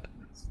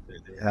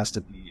has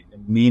to be a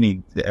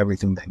meaning to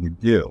everything that you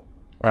do.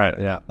 Right.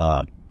 Yeah.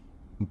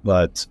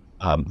 But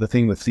the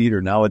thing with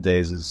theater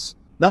nowadays is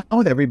not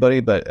with everybody,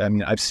 but I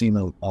mean, I've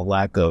seen a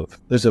lack of,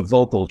 there's a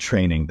vocal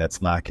training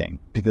that's lacking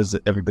because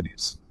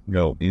everybody's,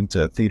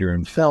 into theater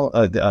and film,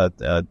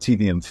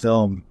 TV and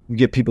film. You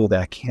get people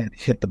that can't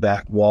hit the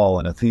back wall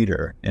in a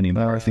theater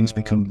anymore. Things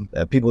become,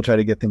 people try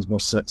to get things more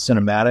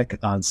cinematic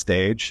on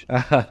stage.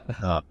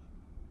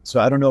 So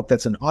I don't know if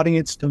that's an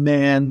audience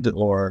demand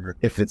or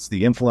if it's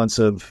the influence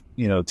of,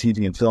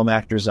 TV and film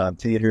actors on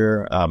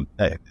theater.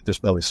 There's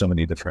probably so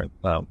many different,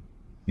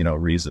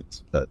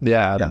 reasons. But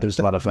there's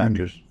a lot of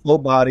factors. Low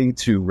body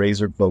to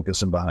razor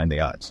focus and behind the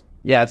eyes.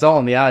 Yeah, it's all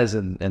in the eyes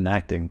in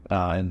acting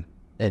and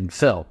in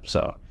film.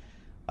 So,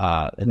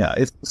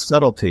 it's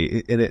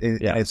subtlety.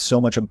 It's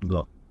so much of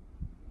the.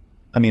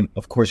 I mean,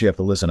 of course, you have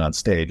to listen on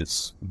stage.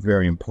 It's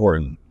very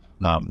important.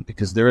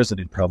 Because there is an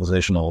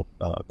improvisational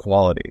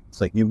quality. It's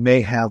like you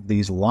may have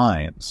these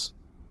lines,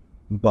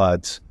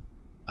 but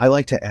I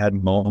like to add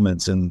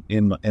moments in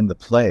the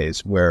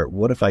plays where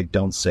what if I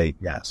don't say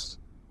yes?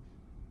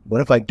 What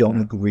if I don't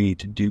agree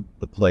to do what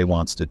the play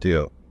wants to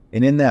do?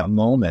 And in that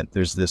moment,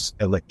 there's this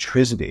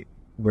electricity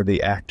where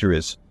the actor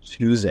is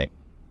choosing.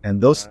 And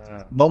those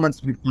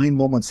moments, we find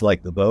moments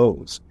like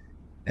those,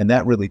 and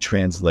that really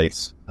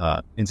translates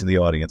into the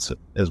audience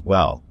as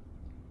well.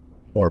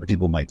 Or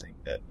people might think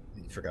that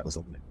forgot his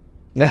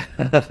name.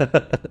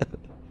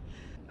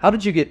 How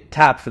did you get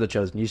tapped for The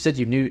Chosen? You said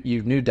you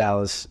knew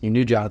Dallas, you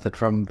knew Jonathan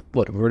from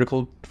what,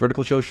 Vertical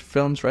Church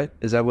Films, right?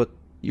 Is that what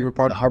you were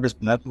part of?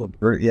 Harvest Medical,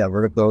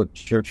 Vertical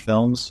Church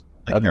Films.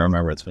 I can't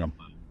remember. It's been a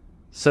while.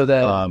 So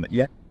then,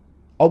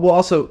 Oh, well,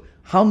 also,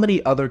 how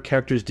many other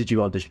characters did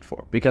you audition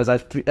for? Because I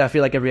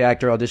feel like every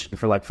actor auditioned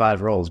for like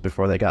 5 roles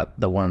before they got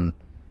the one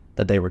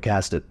that they were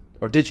casted.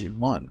 Or did you?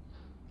 One.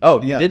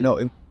 Oh, yeah, no,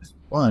 it was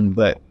one,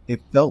 but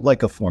it felt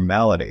like a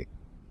formality.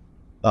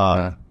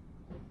 To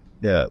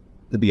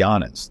be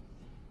honest,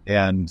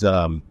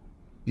 and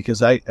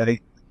because I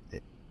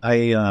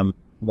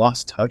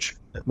lost touch.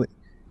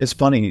 It's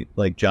funny,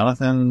 like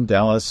Jonathan,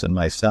 Dallas, and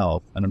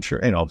myself, and I'm sure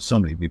so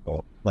many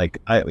people. Like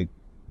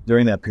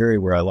during that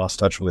period where I lost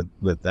touch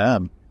with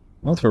them,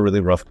 I went through a really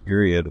rough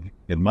period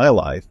in my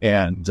life,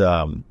 and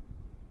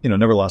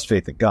never lost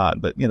faith in God,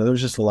 but there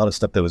was just a lot of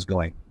stuff that was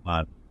going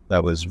on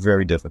that was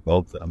very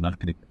difficult that I'm not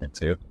going to get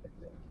into,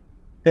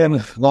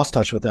 and lost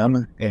touch with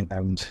them,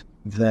 and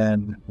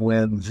then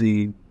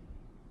when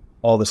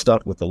all the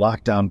stuff with the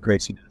lockdown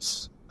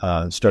craziness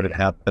started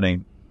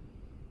happening,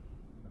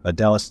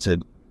 Dallas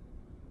said,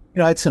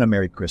 I'd send a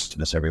Merry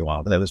Christmas every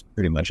while, but that was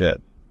pretty much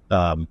it.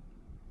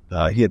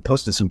 He had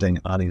posted something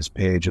on his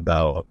page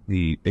about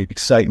the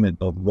excitement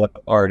of what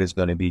art is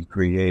going to be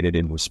created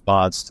in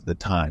response to the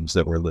times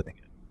that we're living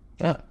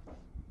in. Yeah.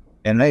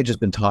 And I had just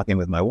been talking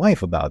with my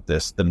wife about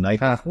this the night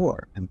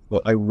before. And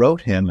I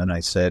wrote him and I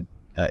said,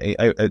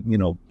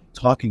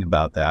 talking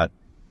about that.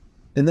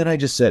 And then I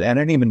just said, and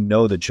I didn't even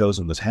know The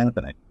Chosen was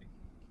happening.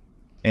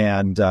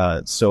 And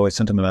so I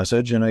sent him a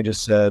message and I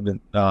just said,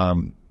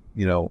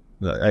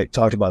 I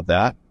talked about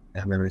that.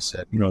 And I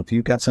said, if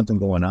you've got something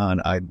going on,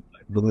 I'd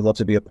really love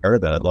to be a part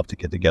of that. I'd love to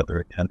get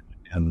together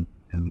and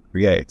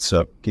create.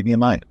 So keep me in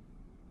mind.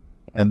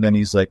 And then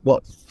he's like,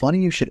 well, funny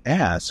you should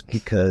ask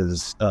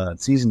because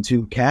season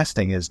 2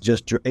 casting is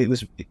it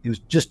was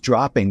just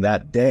dropping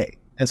that day.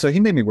 And so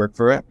he made me work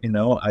for it.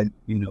 I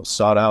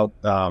sought out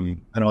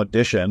an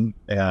audition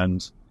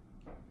and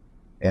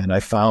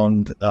I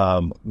found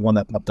one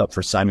that popped up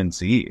for Simon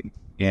Z.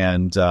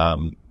 And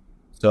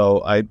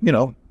so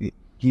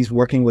he's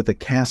working with a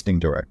casting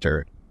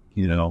director,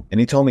 and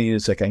he told me,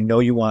 he's like, I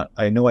know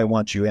I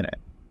want you in it.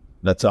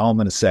 That's all I'm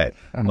going to say.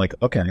 I'm like,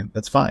 okay,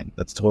 that's fine.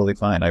 That's totally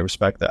fine. I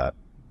respect that.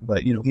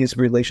 But, he has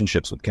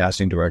relationships with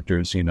casting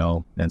directors,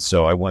 and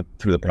so I went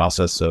through the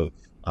process of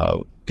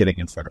getting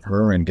in front of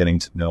her and getting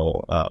to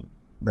know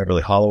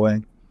Beverly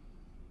Holloway.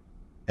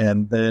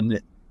 And then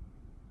it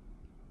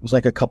was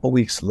like a couple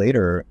weeks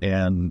later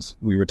and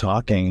we were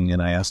talking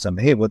and I asked him,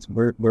 hey,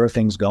 where are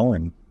things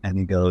going? And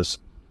he goes,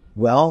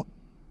 well,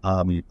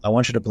 I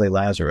want you to play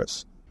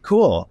Lazarus.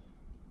 Cool.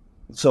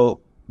 So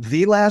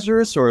the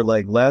Lazarus or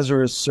like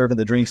Lazarus serving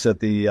the drinks at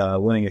the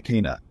Winning a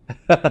Cana?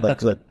 Like,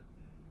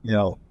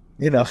 the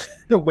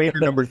waiter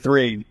number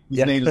 3,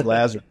 his name is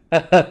Lazarus.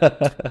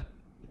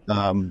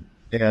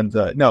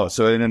 No,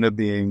 so it ended up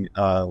being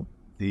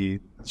the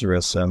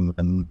Lazarus,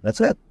 and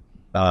that's it.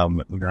 Now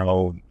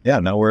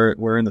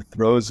we're in the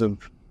throes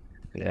of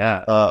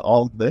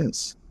all of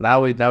this.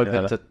 Now we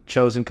get to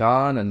Chosen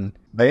Con, and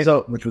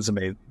which was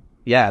amazing.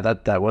 Yeah,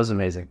 that was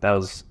amazing. That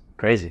was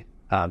crazy.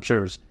 I'm sure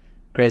it was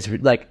crazy.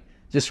 Like,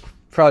 just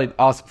probably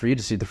awesome for you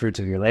to see the fruits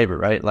of your labor,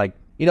 right? Like,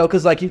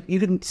 because like you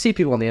can see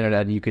people on the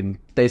internet, and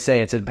they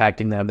say it's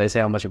impacting them, they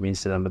say how much it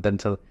means to them, but then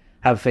to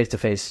have a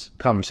face-to-face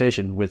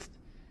conversation with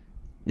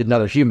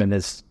another human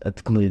is a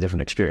completely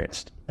different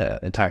experience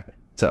entirely.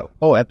 So,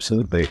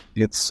 absolutely.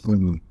 It's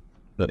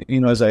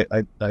as I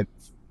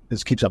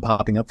this keeps on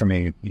popping up for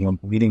me.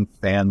 Meeting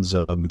fans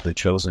of The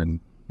Chosen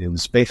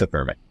is faith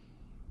affirming.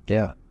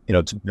 Yeah.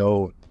 To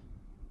know.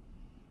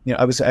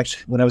 I was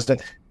actually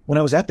when when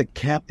I was at the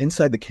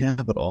inside the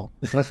Capitol,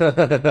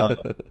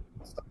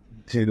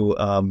 to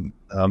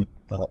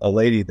a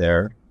lady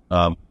there,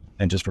 and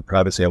just for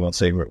privacy, I won't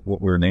say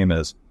what her name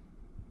is,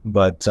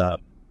 but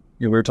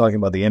we were talking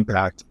about the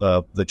impact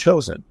of The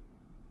Chosen,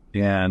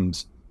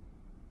 and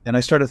I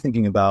started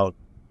thinking about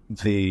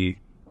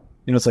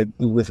it's like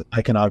with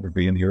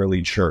iconography in the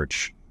early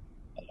church,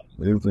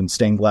 we've been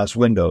stained glass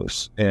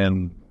windows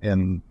and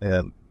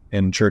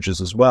in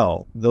churches as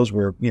well. Those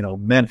were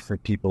meant for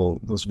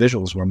people. Those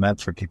visuals were meant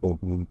for people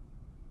who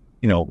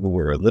who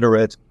were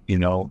illiterate,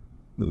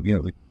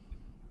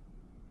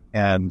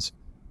 and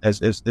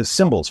as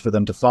symbols for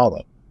them to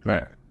follow.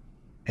 Right.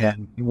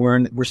 And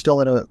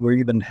we're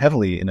even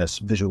heavily in a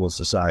visual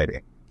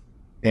society,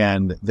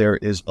 and there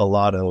is a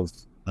lot of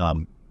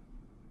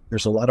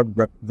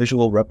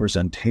visual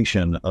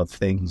representation of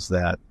things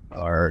that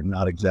are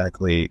not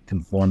exactly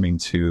conforming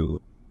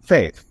to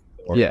faith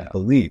or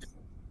belief,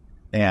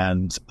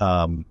 and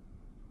or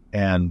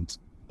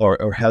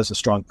has a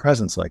strong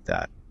presence like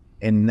that.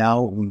 And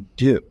now we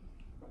do.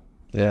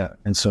 Yeah.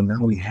 And so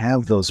now we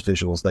have those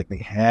visuals like they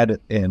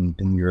had in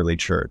the early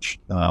church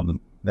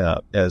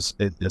as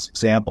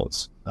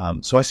examples.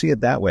 So I see it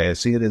that way. I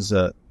see it as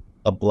a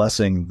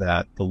blessing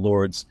that the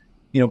Lord's,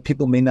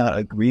 people may not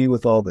agree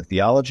with all the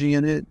theology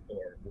in it or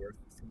where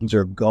things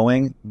are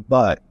going,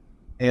 but,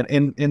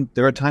 and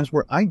there are times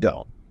where I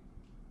don't,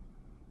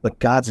 but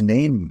God's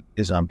name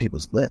is on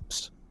people's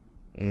lips.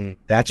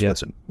 That's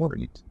what's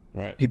important.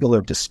 Right. People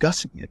are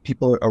discussing it.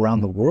 People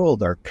around the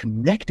world are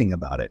connecting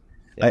about it.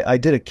 Yeah. I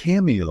did a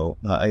cameo.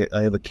 I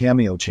have a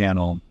cameo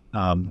channel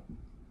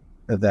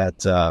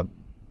that a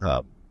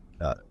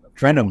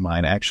friend of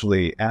mine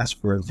actually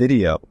asked for a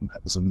video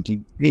that was on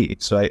DVD.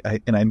 So I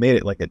made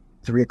it like at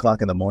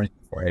 3:00 in the morning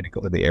before I had to go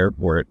to the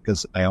airport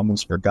because I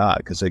almost forgot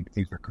because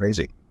these were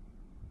crazy.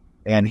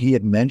 And he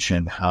had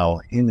mentioned how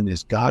him and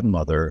his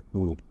godmother,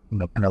 who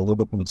kind of live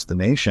amongst the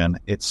nation,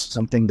 it's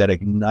something that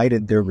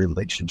ignited their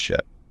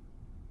relationship.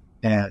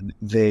 And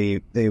they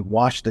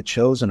watch The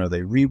Chosen or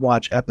they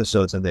rewatch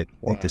episodes and they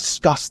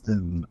discuss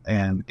them,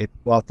 and it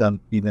brought them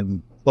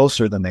even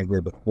closer than they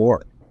were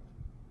before.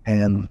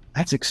 And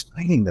that's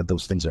exciting that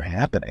those things are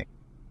happening.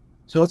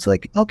 So it's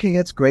like, okay,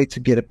 it's great to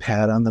get a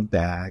pat on the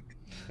back.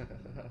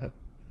 I'm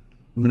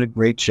doing a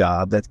great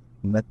job. That's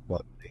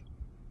lovely.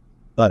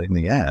 But in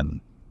the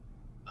end,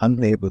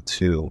 I'm able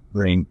to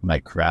bring my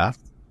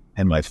craft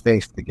and my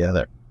faith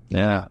together.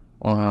 Yeah.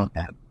 Wow.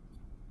 And,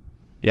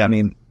 I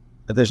mean,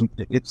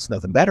 it's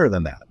nothing better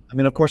than that. I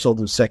mean, of course, I'll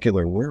do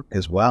secular work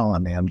as well. I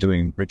mean, I'm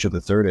doing Richard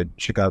III at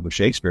Chicago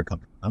Shakespeare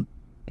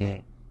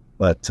Company.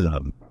 But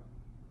to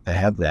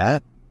have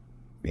that,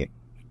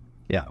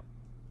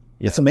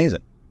 it's amazing.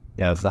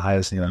 Yeah, it's the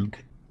highest.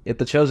 If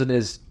The Chosen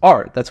is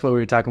art, that's what we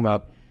were talking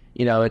about.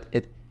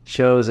 It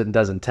shows and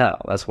doesn't tell.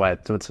 That's why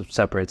it's what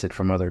separates it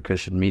from other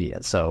Christian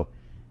media. So,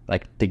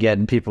 like, to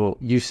get people,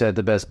 you said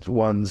the best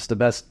films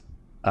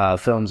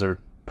or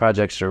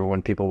projects are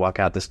when people walk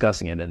out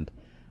discussing it. And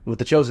what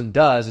The Chosen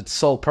does, its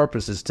sole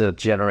purpose is to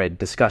generate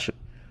discussion,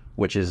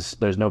 which is,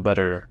 there's no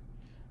better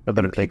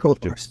thing. People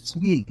are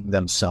seeing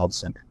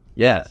themselves in it.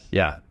 Yeah.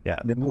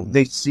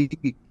 They see,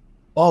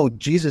 oh,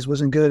 Jesus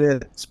wasn't good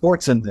at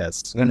sports in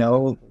this,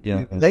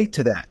 relate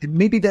to that. And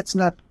maybe that's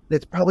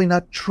probably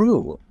not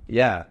true.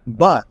 Yeah.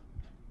 But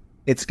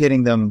it's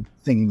getting them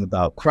thinking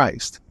about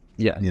Christ.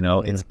 Yeah.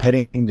 It's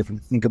getting them to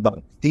think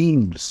about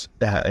themes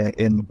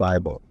in the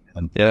Bible.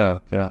 And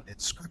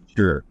it's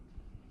scripture.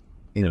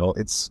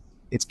 It's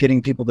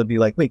getting people to be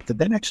like, wait, did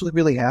that actually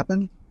really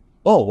happen?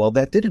 Oh, well,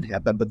 that didn't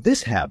happen, but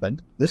this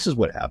happened. This is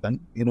what happened,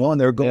 and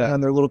they're going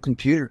on their little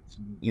computers,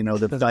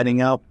 they're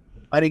finding out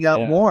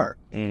more.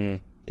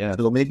 Mm-hmm. Yeah.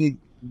 So maybe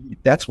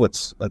that's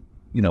what's,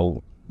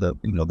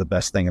 the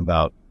best thing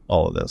about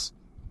all of this.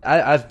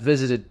 I've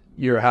visited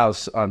your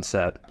house on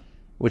set,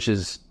 which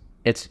it's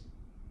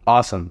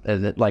awesome.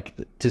 And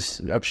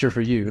I'm sure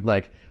for you,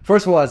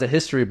 first of all, as a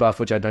history buff,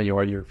 which I know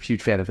you're a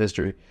huge fan of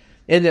history,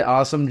 isn't it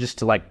awesome just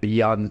to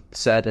be on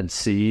set and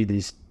see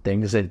these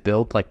things they've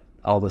built,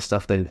 all the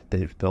stuff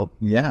they've built?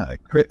 Yeah,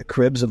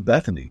 cribs of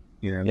Bethany.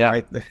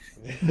 Right there.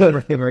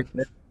 Right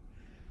there.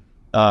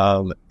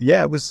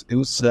 It was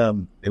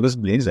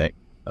amazing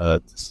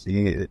to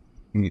see it.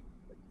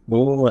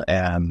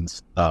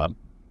 And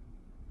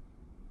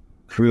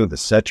crew of the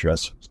set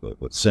dressers,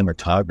 with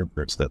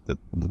cinematographers, that the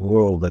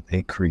world that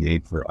they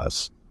create for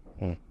us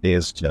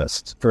is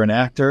just, for an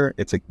actor,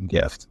 it's a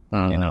gift.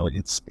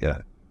 There's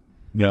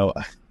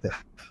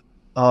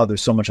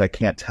so much I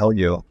can't tell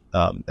you,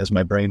 as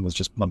my brain was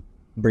just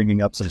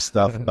bringing up some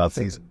stuff about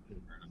season.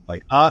 I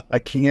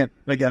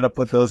gotta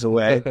put those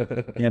away.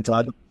 Can't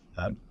talk about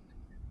that.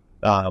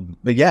 But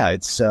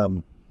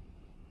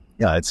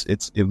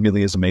it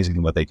really is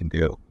amazing what they can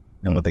do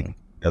and what they can do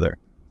together.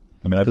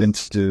 I mean, I've been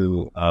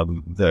to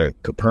the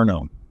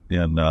Capernaum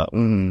in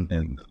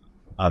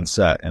on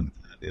set, and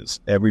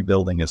every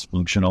building is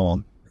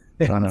functional.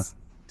 It's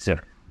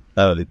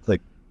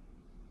like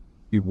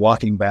you're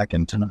walking back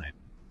in time.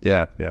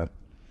 Yeah.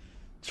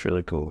 It's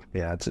really cool.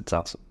 Yeah, it's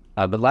awesome.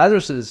 But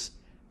Lazarus is,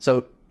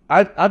 so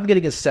I'm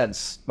getting a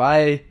sense.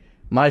 My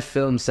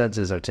film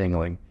senses are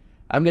tingling.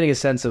 I'm getting a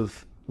sense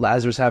of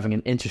Lazarus having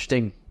an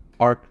interesting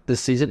arc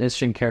this season,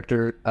 interesting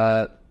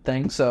character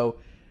thing. So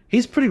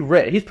he's pretty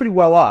rich. He's pretty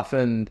well off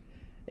in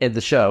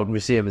the show, and we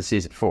see him in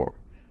season 4.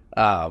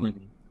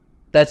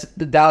 That's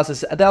Dallas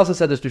has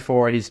said this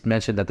before. He's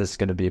mentioned that this is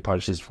going to be a part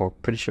of season 4.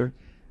 Pretty sure.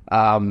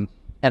 And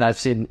I've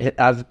seen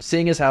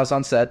his house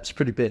on set. It's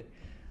pretty big.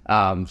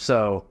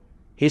 So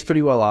he's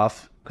pretty well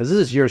off because this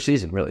is your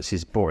season, really.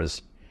 Season 4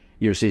 is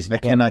your season. I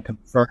cannot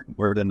confirm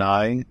or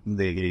deny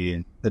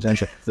the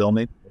potential film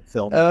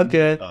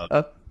Okay.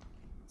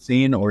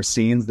 scene or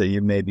scenes that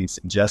you may be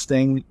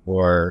suggesting.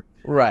 Or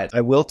Right.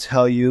 I will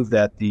tell you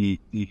that the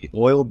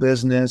oil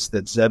business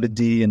that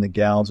Zebedee and the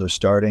gals are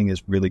starting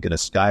is really going to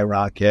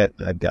skyrocket.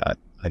 I've got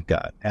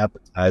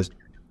appetizers,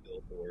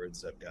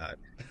 billboards. I've got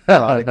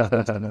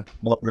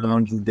all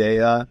around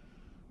Judea.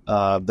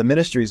 The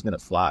ministry is going to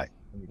fly.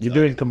 You're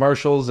doing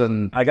commercials,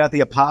 and I got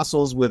the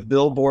apostles with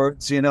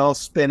billboards,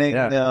 spinning.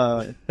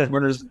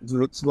 Winners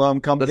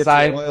Jerusalem, come the get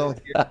sign. the oil.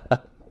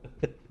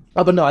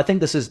 Oh, but no, I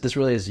think this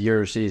really is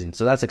your season,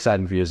 so that's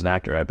exciting for you as an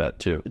actor, I bet,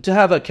 too. To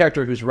have a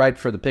character who's ripe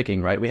for the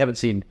picking, right? We haven't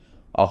seen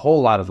a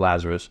whole lot of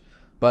Lazarus,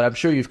 but I'm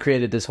sure you've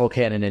created this whole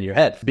canon in your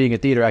head. Being a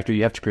theater actor,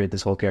 you have to create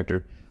this whole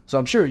character. So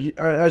I'm sure,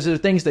 are there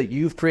things that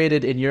you've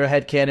created in your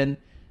head canon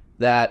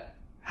that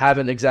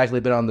haven't exactly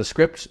been on the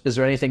script? Is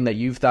there anything that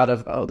you've thought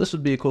of, oh, this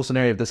would be a cool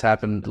scenario if this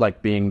happened,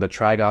 like being the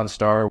Trigon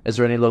star? Is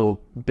there any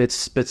little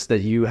bits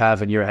that you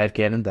have in your head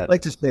canon that... I'd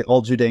like to say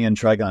all Judean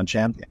Trigon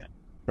champion.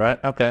 Right,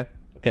 okay.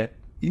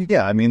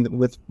 Yeah, I mean,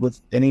 with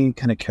any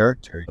kind of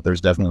character,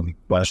 there's definitely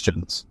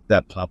questions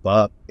that pop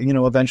up.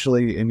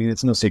 Eventually, I mean,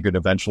 it's no secret,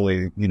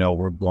 eventually,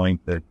 we're going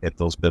to hit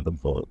those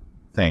biblical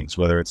things,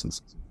 whether it's in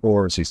season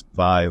 4 or season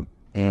 5.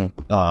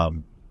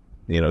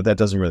 That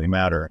doesn't really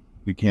matter.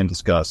 We can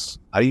discuss,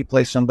 how do you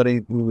play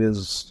somebody who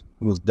has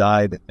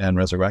died and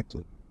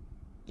resurrected?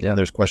 Yeah.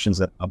 There's questions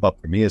that pop up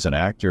for me as an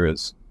actor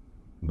is,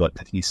 what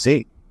did he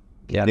see?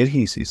 Yeah. Did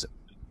he see something?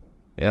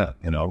 Yeah.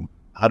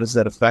 How does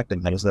that affect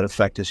him? How does that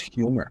affect his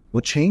humor?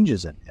 What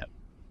changes in him?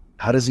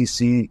 How does he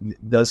see?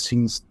 Does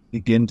he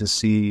begin to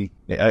see?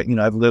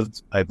 I've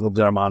lived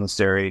in a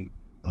monastery.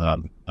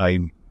 I'm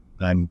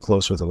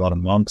close with a lot of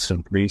monks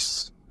and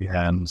priests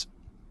and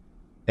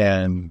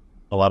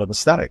a lot of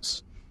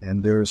ascetics.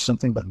 And there's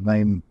something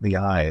behind the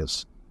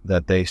eyes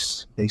that they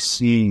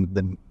see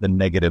the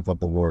negative of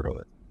the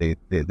world.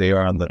 They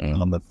are on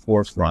the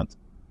forefront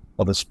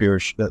of the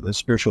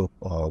spiritual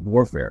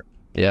warfare.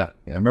 Yeah.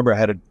 I remember I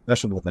had a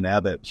discussion with an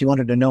abbot. He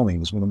wanted to know me. It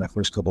was one of my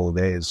first couple of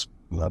days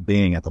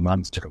being at the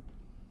monastery.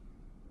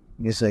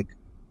 He's like,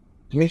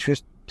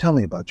 Demetrios, tell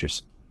me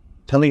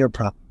your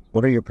problems.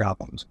 What are your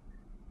problems?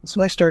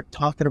 So I start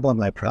talking about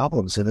my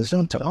problems, and as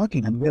I'm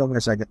talking, I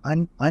realize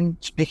I'm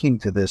speaking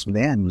to this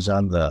man who's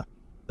on the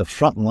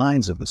front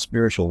lines of the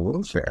spiritual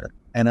warfare,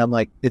 and I'm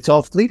like, it's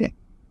all fleeting.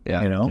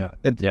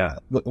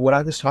 What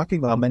I was talking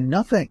about meant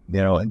nothing.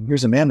 And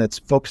here's a man that's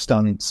focused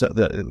on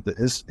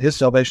his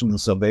salvation, the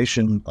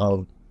salvation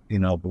of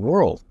the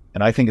world.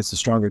 And I think it's a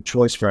stronger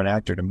choice for an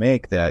actor to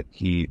make that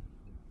he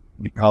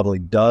probably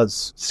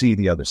does see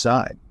the other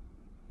side.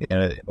 In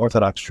an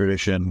Orthodox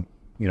tradition,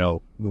 when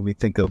we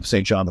think of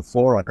St. John the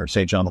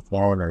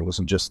Forerunner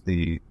wasn't just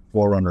the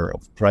forerunner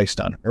of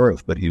Christ on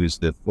earth, but he was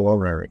the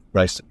forerunner of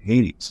Christ in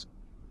Hades,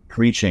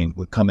 preaching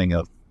the coming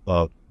of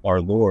our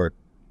Lord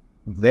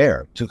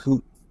there to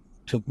who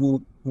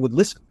would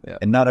listen. Yeah.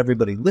 And not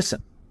everybody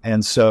listened.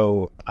 And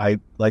so I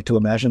like to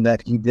imagine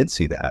that he did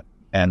see that,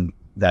 and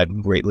that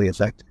greatly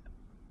affected him.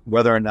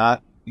 Whether or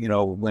not,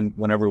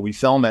 whenever we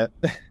film it,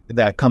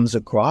 that comes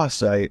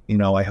across, I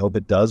hope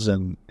it does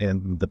in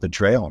the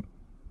betrayal,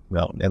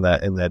 in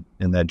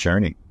that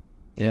journey.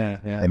 Yeah.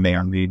 I may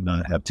or may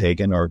not have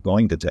taken or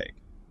going to take.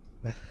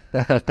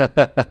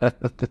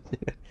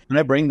 When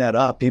I bring that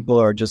up, people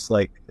are just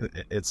like,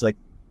 it's like,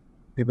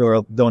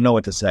 people don't know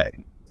what to say.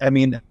 I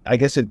mean, I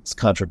guess it's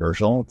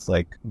controversial. It's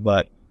like,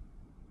 but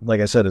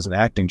like I said, as an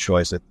acting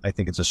choice, I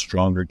think it's a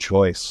stronger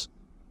choice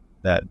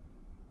that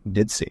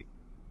did see.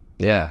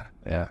 Yeah.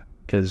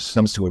 Because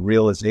comes to a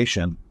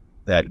realization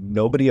that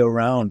nobody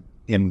around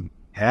him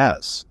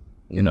has.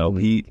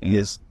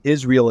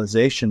 His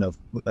realization of,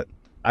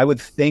 I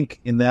would think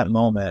in that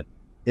moment,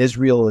 his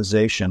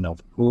realization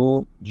of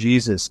who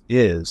Jesus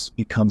is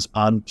becomes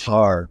on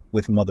par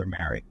with Mother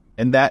Mary.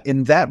 And that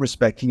in that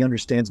respect, he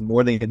understands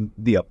more than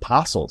the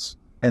apostles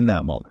in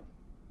that moment.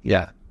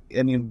 Yeah.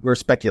 I mean, we're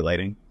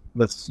speculating.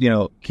 Let's,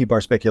 keep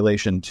our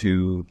speculation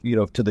to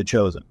the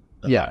chosen.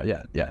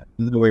 Yeah.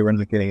 The way we're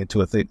not getting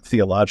into a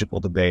theological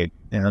debate.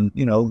 And,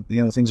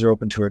 things are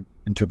open to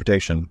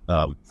interpretation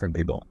from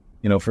people.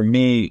 For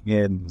me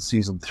in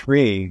season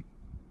 3,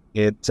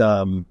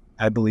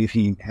 I believe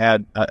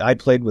I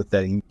played with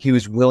that. He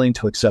was willing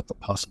to accept the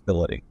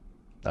possibility.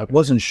 Okay.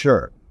 Wasn't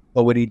sure.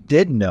 But what he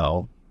did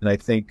know, and I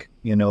think,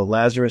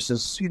 Lazarus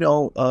is,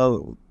 a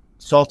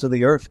salt of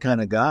the earth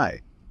kind of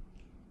guy,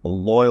 a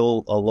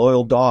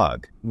loyal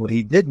dog. What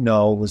he did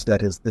know was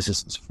that this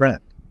is his friend,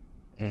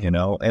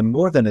 and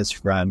more than his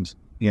friend,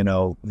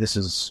 this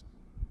is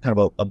kind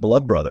of a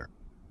blood brother.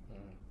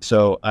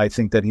 So I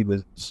think that he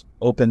was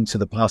open to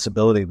the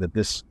possibility that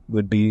this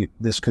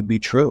could be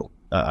true.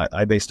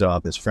 I based it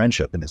off his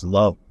friendship and his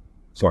love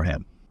for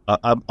him.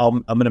 I'm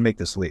going to make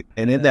this leap.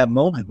 And in that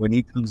moment when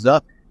he comes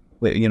up,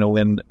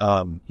 when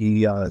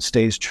he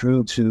stays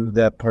true to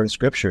that part of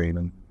scripture,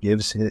 and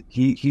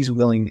he's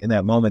willing in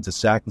that moment to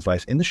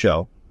sacrifice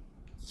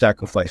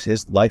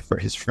his life for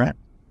his friend,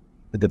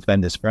 to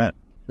defend his friend.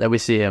 That we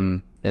see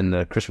him in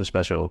the Christmas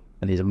special,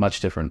 and he's a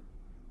much different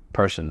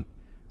person.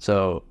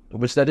 So,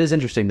 which that is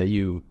interesting that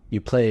you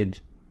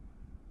played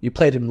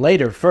him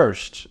later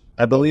first.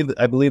 I believe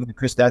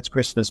that's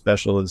Christmas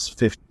special is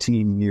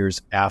 15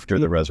 years after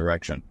the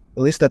resurrection.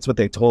 At least that's what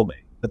they told me.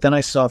 But then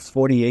I saw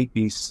 48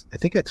 BC. I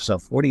think I saw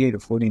 48 or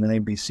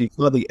 49 BC.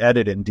 Fully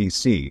edited in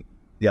DC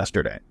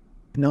yesterday.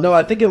 No,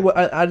 I think it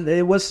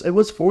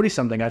was 40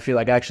 something. I feel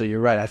like actually you're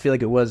right. I feel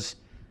like it was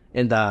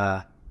in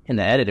the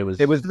edit. It was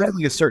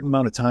definitely a certain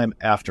amount of time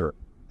after.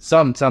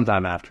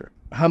 Sometime after.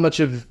 How much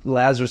of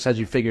Lazarus had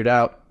you figured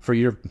out for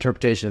your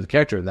interpretation of the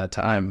character at that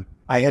time?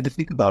 I had to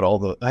think about all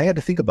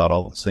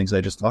those things I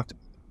just talked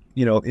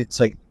about. It's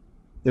like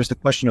there's the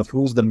question of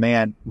who's the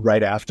man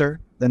right after,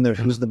 then there's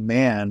who's the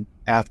man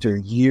after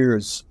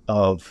years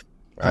of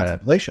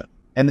contemplation.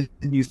 And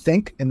then you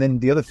think, and then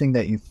the other thing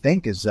that you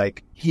think is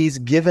like he's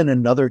given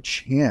another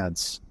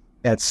chance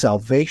at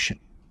salvation.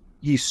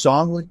 He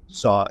saw what he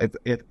saw.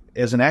 If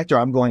as an actor,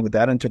 I'm going with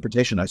that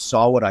interpretation. I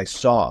saw what I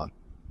saw.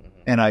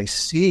 And I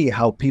see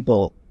how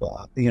people,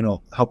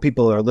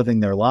 are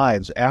living their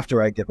lives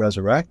after I get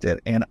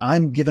resurrected, and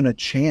I'm given a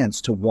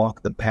chance to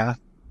walk the path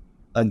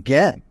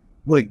again.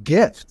 What a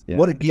gift! Yeah.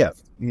 What a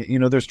gift!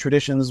 There's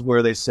traditions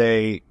where they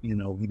say,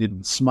 he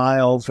didn't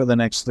smile for the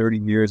next 30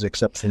 years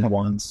except for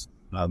once.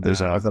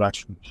 There's orthodox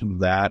tradition of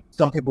that.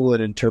 Some people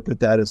would interpret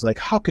that as like,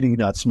 how could he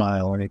not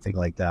smile or anything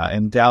like that?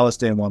 And Dallas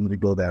didn't want me to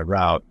go that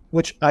route,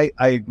 which I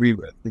agree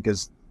with,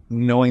 because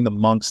knowing the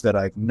monks that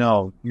I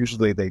know,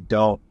 usually they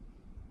don't.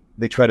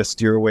 They try to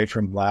steer away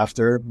from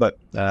laughter, but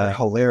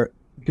hilarious.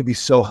 It could be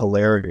so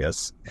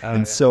hilarious.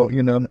 So,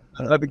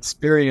 I've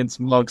experienced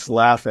monks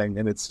laughing,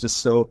 and it's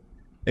just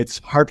it's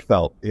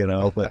heartfelt,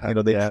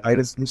 but, they try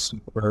to be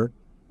super,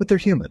 but they're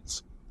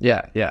humans.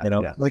 Yeah.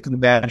 Like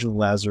imagine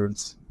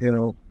Lazarus,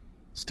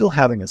 still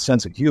having a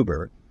sense of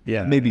humor.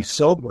 Yeah. Maybe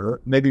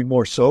sober, maybe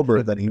more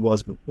sober than he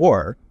was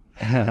before.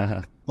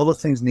 All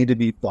those things need to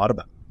be thought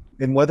about.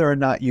 And whether or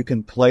not you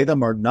can play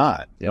them or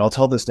not. I'll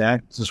tell this to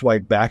act. This is why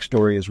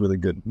backstory is really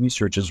good.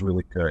 Research is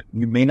really good.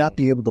 You may not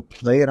be able to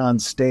play it on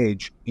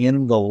stage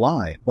in the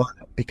line, but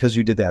because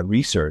you did that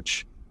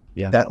research,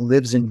 that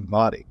lives in your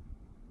body.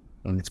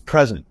 And it's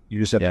present. You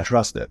just have to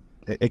trust it.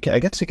 I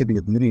guess it could be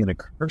a beauty and a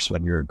curse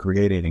when you're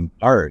creating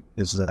art,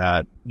 is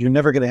that you're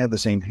never going to have the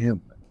same hymn.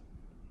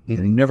 You're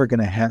never going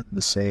to have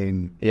the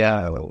same,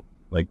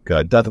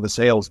 Death of a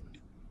Salesman.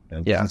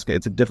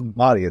 It's a different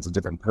body. It's a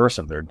different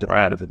person. They're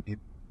different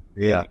people.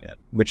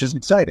 Which is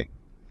exciting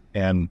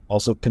and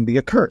also can be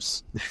a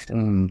curse.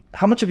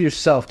 How much of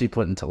yourself do you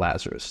put into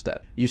Lazarus then?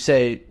 You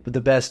say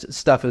the best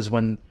stuff is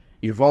when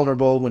you're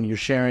vulnerable, when you're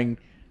sharing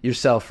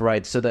yourself,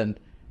 right? So then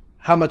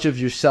how much of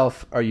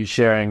yourself are you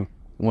sharing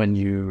when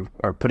you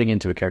are putting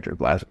into a character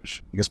of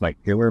Lazarus? I guess my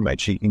humor, my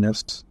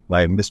cheekiness,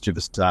 my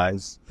mischievous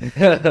eyes.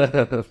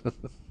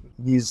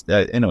 He's,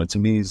 to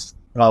me, he's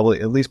probably,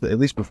 at least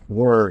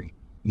before,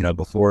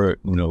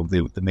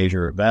 the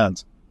major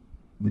events,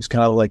 he's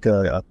kind of like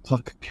a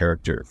Puck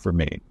character for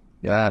me.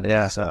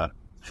 Yeah.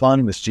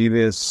 Fun,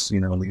 mischievous.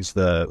 He's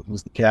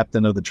the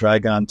captain of the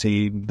Trigon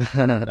team.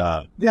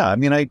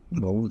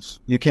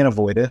 You can't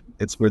avoid it.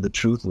 It's where the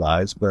truth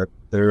lies, but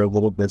there are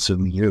little bits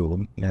of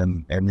you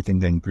and everything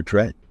being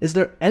portrayed. Is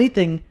there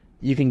anything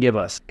you can give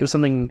us? Give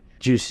something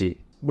juicy.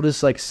 What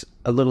is like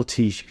a little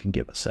tease you can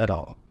give us at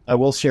all? I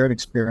will share an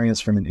experience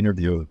from an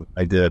interview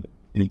I did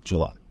in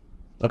July.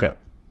 Okay.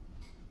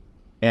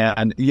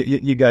 And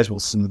you guys will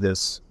see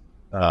this.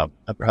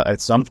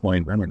 At some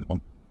point, I don't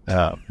know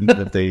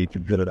that they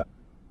could get it up.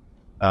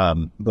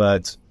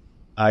 But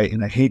I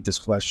hate this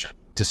question.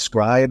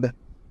 Describe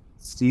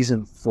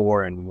season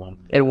 4 in one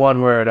word. In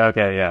one word,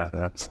 okay, yeah.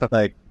 That's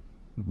like,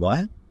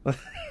 what?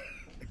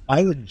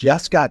 I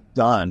just got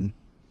done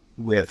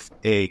with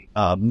a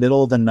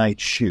middle of the night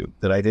shoot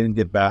that I didn't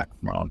get back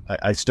from.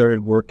 I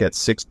started work at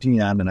 6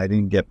 p.m. and I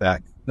didn't get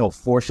back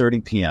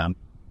 4:30 p.m.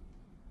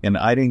 and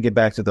I didn't get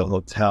back to the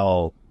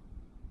hotel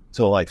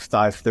till like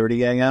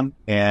 5:30 a.m.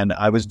 and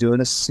I was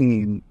doing a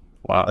scene,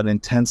 an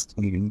intense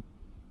scene,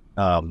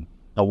 a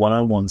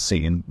one-on-one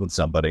scene with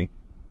somebody.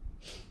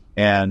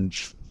 And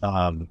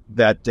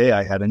that day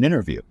I had an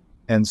interview.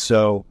 And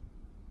so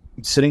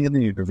sitting in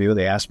the interview,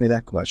 they asked me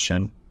that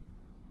question.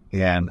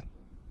 And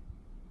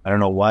I don't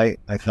know why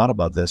I thought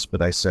about this,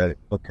 but I said,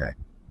 okay,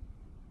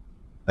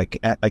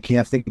 I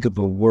can't think of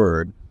a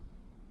word,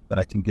 but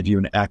I can give you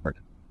an acronym.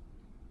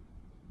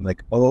 I'm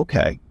like, oh,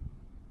 okay.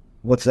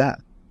 What's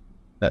that?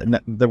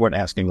 They weren't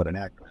asking what an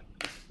acronym.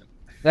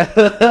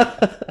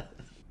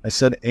 I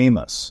said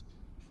Amos.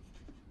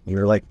 They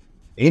were like,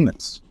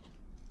 Amos.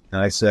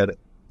 And I said,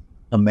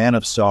 a man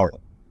of sorrow.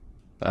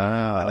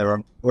 Ah, There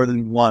are more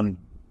than one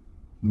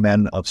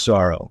men of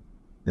sorrow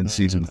in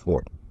season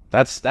 4.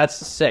 that's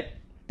sick.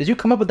 Did you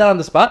come up with that on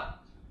the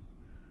spot?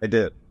 I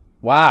did.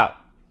 Wow.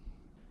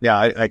 Yeah,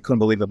 I couldn't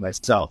believe it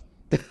myself.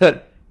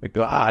 I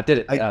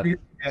did it.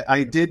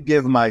 I did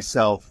give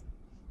myself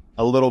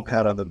a little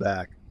pat on the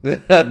back.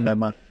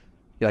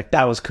 You're like,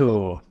 that was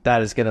cool.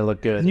 That is gonna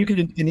look good. And you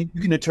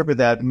can interpret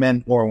that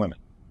men or women.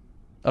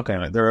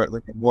 Okay. There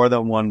are more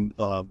than one.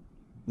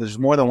 There's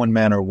more than one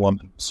man or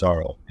woman of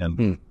sorrow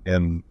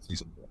in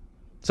season 4.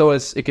 So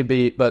it could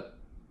be, but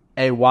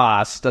a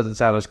wasp doesn't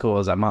sound as cool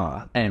as a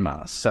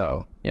moss.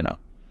 So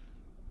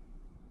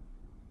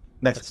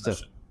Next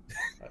question.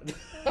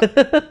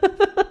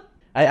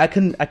 I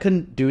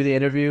couldn't do the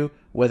interview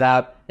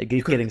without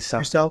getting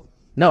some. Yourself?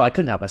 No, I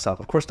couldn't help myself.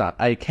 Of course not.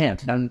 I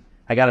can't.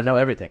 I got to know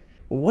everything.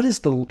 What is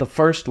the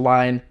first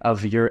line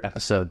of your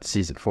episode,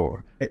 season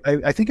 4?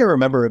 I think I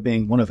remember it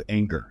being one of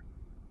anger.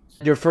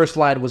 Your first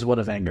line was one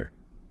of anger.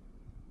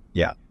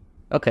 Yeah.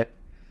 Okay.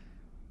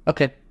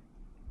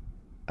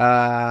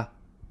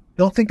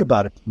 Don't think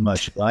about it too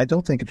much. I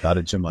don't think about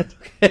it too much.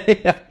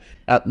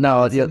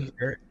 No,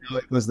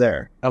 It was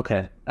there.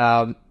 okay.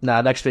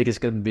 Next week is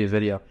going to be a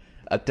video.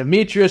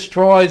 Demetrios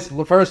Troy's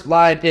first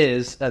line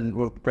is, and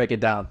we'll break it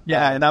down.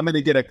 Yeah, and I'm going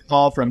to get a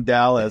call from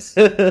Dallas.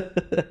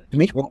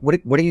 Demetrius,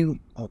 what do you?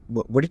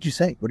 What did you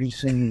say? What did you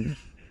say?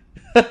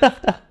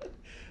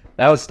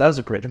 That was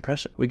a great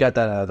impression. We got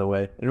that out of the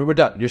way, and we're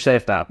done. You're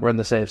safe now. We're in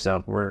the safe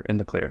zone. We're in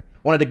the clear.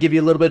 Wanted to give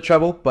you a little bit of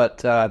trouble,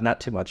 but not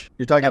too much.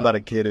 You're talking about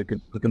a kid who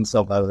could hook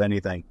himself out of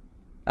anything.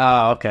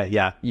 Oh, okay,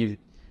 yeah.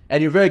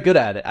 You're very good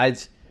at it.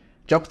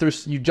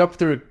 You jumped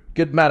through a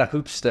good amount of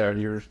hoops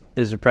there.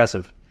 Is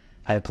impressive.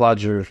 I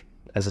applaud you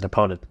as an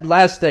opponent.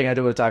 Last thing I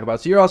do want to talk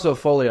about. So you're also a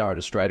Foley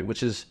artist, right?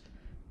 Which is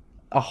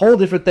a whole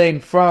different thing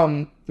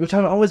from, which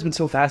I've always been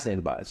so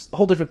fascinated by. It's a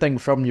whole different thing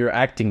from your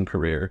acting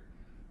career,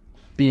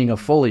 being a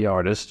Foley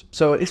artist.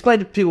 So explain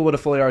to people what a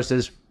Foley artist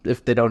is,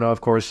 if they don't know,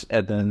 of course,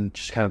 and then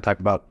just kind of talk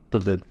about a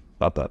little bit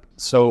about that.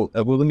 So,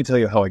 let me tell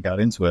you how I got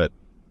into it.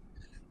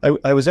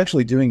 I was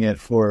actually doing it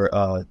for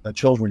a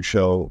children's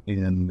show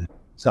in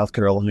South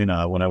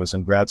Carolina when I was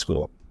in grad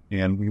school,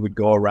 and we would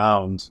go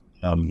around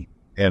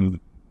and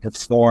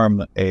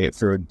perform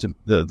for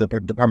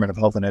the Department of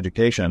Health and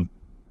Education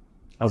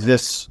of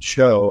this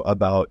show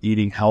about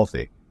eating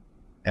healthy.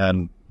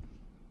 And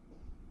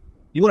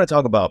you want to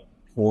talk about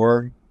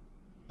poor?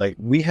 Like,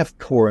 we have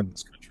poor in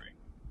this country,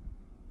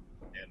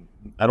 and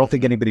I don't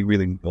think anybody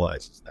really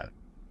realizes that.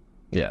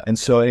 Yeah. And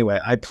so anyway,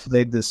 I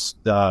played this.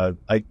 I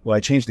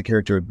changed the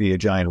character to be a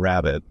giant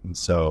rabbit, and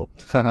so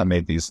I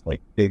made these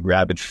like big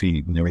rabbit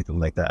feet and everything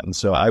like that. And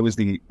so I was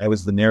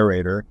the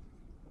narrator,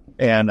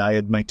 and I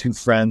had my two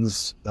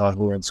friends who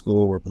were in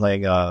school were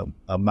playing a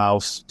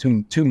mouse,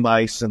 two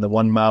mice, and the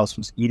one mouse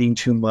was eating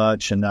too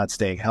much and not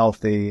staying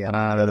healthy, and the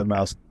other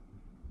mouse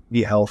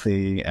be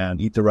healthy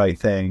and eat the right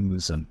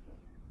things, and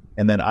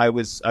then I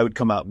would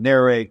come out and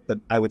narrate, but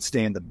I would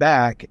stay in the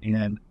back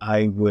and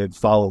I would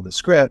follow the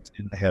script,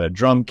 and I had a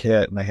drum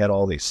kit and I had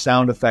all these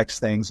sound effects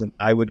things, and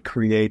I would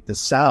create the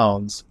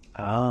sounds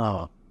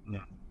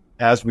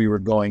as we were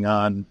going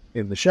on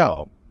in the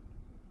show.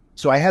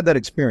 So I had that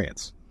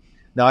experience.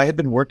 Now, I had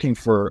been working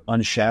for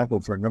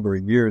Unshackled for a number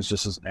of years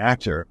just as an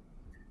actor,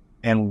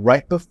 and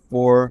right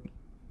before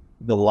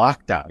the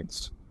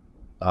lockdowns,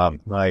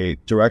 my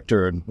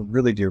director and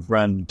really dear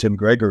friend Tim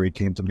Gregory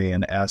came to me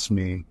and asked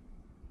me,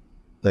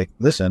 like,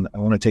 listen, I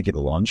want to take you to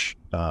lunch.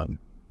 Can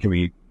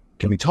we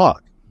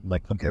talk? I'm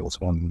like, okay, what's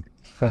going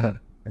on?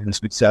 And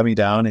he sat me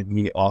down and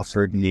he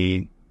offered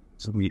me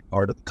to be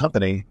part of the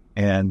company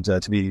and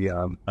to be.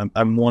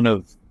 I'm one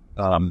of.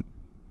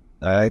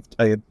 I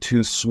have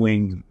two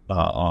swing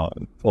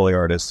Foley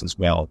artists as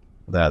well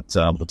that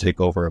will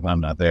take over if I'm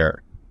not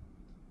there.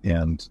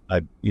 And I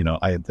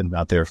have been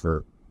not there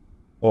for.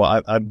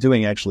 Well, I'm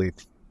doing a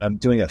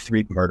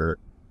 3-parter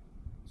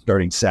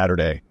starting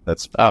Saturday.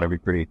 That's going to be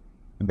pretty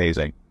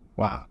amazing.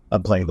 Wow.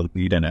 I'm playing the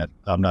lead in it.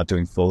 I'm not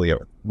doing Foley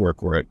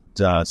work for it.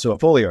 So a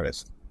Foley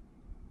artist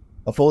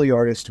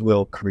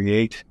will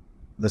create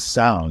the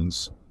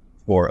sounds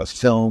for a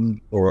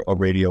film or a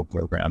radio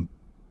program.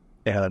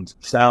 And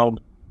sound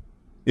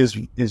is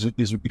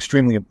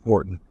extremely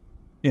important,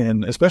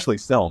 in especially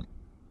film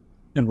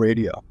and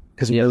radio,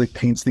 because it really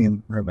paints the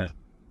environment.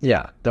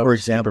 Yeah. For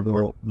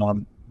example,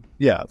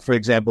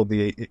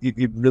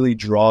 it really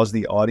draws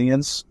the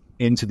audience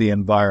into the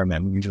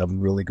environment when you have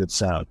really good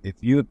sound. If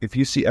you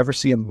ever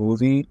see a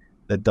movie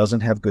that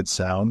doesn't have good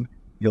sound,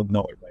 you'll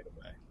know it right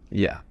away.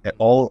 Yeah.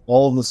 All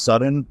of a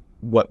sudden,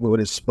 what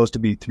is supposed to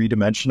be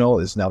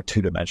 3-dimensional is now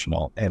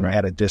 2-dimensional and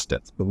at a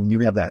distance. But when you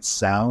have that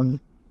sound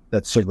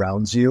that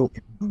surrounds you,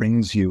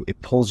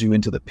 it pulls you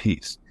into the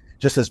piece,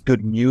 just as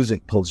good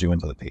music pulls you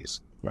into the piece.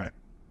 Right.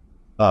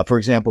 For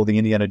example, the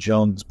Indiana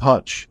Jones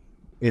punch.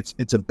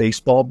 It's a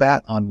baseball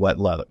bat on wet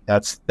leather.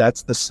 That's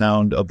the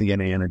sound of the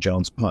Indiana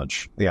Jones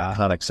punch, the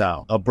iconic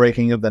sound. A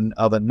breaking of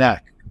a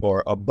neck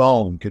or a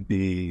bone could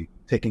be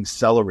taking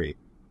celery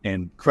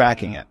and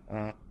cracking it.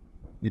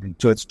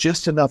 So it's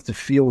just enough to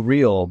feel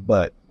real,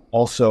 but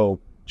also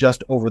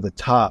just over the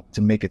top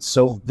to make it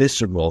so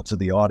visceral to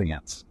the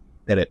audience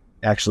that it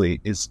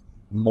actually is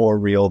more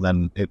real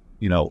than it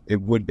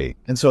would be.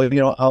 And so,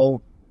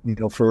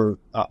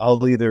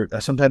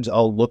 sometimes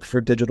I'll look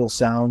for digital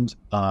sound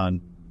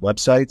on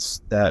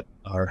websites that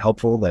are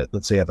helpful, that,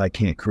 let's say, if I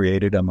can't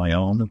create it on my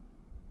own,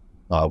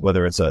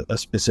 whether it's a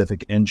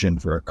specific engine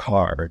for a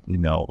car, I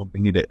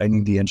need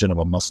the engine of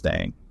a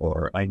Mustang,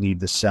 or I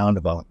need the sound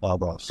of a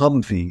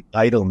Humvee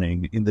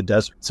idling in the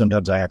desert.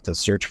 Sometimes I have to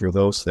search for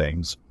those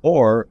things,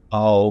 or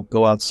I'll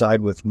go outside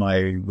with my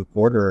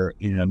recorder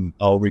and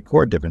I'll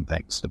record different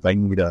things. If I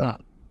need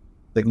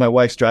like my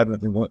wife's driving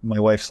with me, my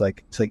wife's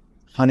like, it's like,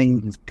 honey,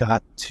 you've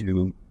got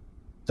to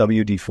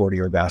WD-40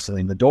 or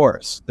Vaseline the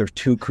doors. They're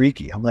too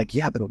creaky. I'm like,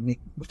 yeah, but it'll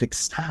make perfect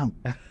sound.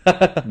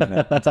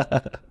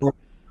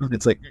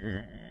 It's like,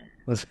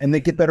 and they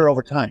get better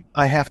over time.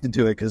 I have to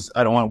do it because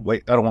I don't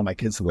want my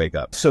kids to wake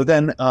up. So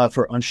then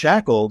for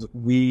Unshackled,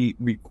 we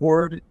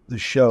record the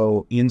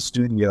show in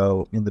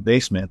studio in the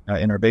basement,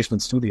 in our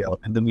basement studio,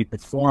 and then we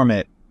perform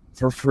it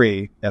for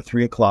free at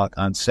 3:00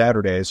 on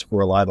Saturdays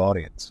for a live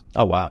audience.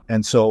 Oh, wow.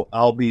 And so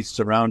I'll be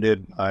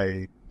surrounded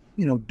by,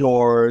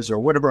 doors or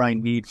whatever I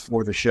need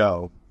for the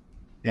show.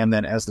 And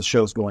then as the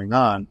show's going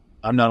on,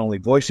 I'm not only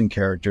voicing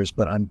characters,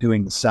 but I'm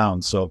doing the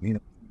sound. So,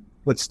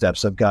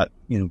 footsteps, I've got,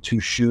 2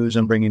 shoes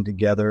I'm bringing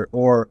together.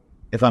 Or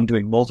if I'm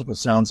doing multiple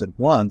sounds at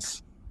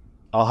once,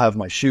 I'll have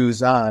my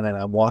shoes on and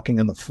I'm walking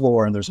on the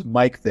floor and there's a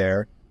mic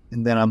there.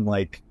 And then I'm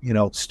like,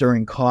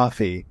 stirring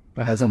coffee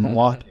as I'm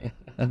walking,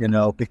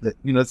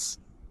 because,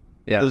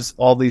 there's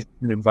all these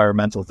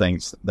environmental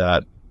things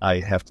that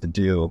I have to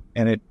do.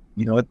 And it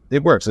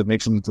works. It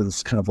makes them into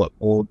this kind of like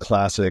old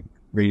classic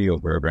radio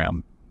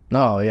program.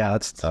 Oh, yeah,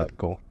 that's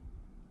cool.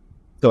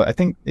 So I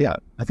think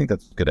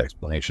that's a good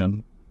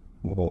explanation.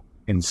 A little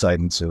insight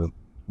into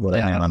what I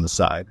am on the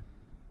side.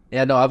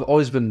 Yeah, no, I've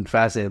always been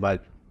fascinated by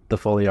the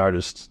Foley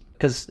artists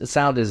because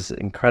sound is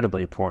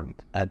incredibly important.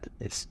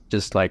 It's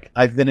just like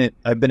I've been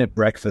at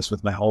breakfast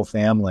with my whole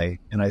family,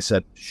 and I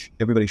said, shh,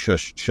 everybody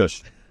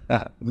shush.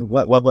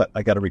 What?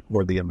 I got to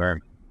record the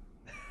environment.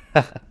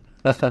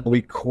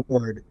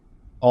 Record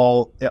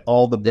all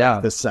the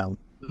breakfast sound.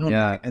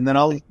 Yeah, and then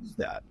I'll use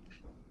that.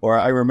 Or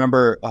I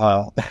remember,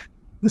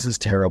 this is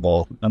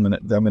terrible. I'm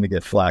gonna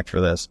get flack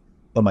for this,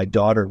 but my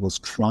daughter was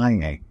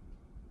crying,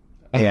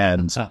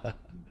 and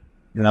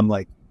I'm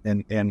like,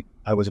 and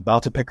I was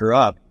about to pick her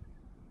up,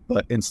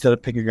 but instead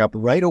of picking her up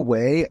right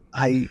away,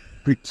 I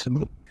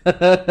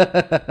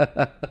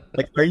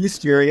like, are you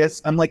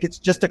serious? I'm like, it's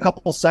just a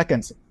couple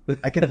seconds.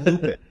 I can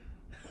loop it.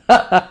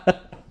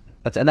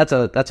 That's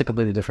a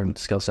completely different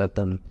skill set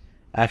than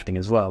acting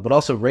as well, but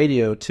also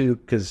radio too,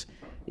 because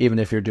even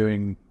if you're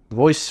doing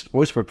voice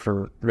work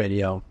for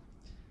radio,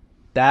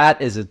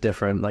 that is a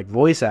different, like,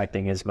 voice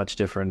acting is much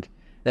different.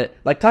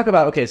 Like, talk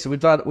about, okay, so we've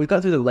gone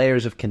through the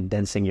layers of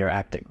condensing your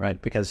acting,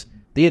 right? Because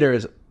theater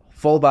is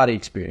full body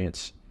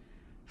experience.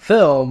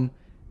 Film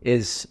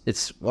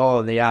it's all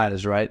in the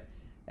eyes, right?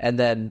 And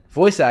then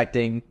voice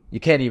acting, you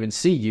can't even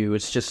see you.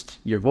 It's just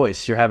your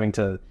voice. You're having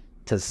to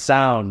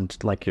sound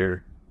like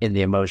you're in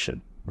the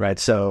emotion, right?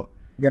 So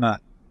yeah,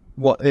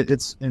 well,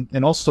 it's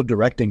and also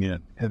directing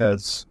it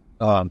has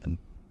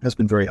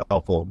been very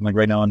helpful. Like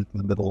right now, I'm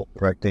in the middle of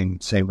directing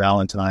St.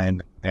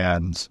 Valentine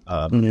and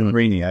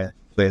Cabrini. I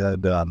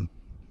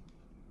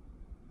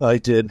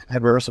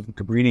had rehearsal for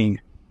Cabrini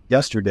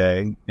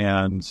yesterday,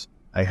 and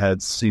I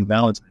had St.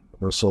 Valentine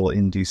rehearsal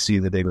in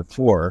DC the day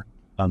before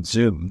on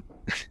Zoom.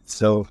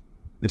 So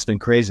it's been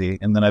crazy.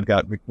 And then I've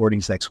got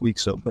recordings next week.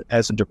 So, but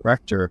as a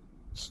director,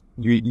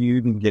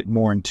 you can get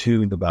more in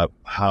tune about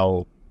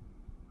how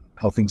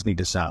things need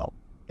to sound.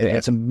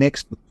 It's a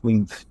mix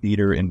between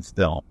theater and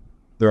film.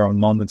 There are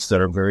moments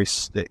that are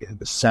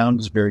the sound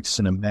is very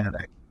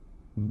cinematic,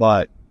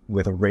 but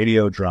with a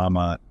radio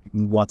drama,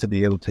 you want to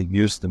be able to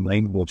use the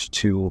language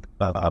to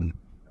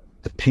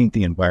paint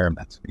the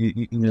environment.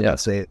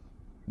 Say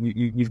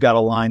you've got a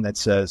line that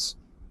says,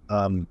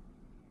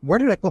 where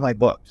did I put my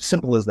book?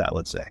 Simple as that,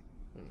 let's say.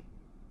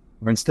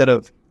 Or instead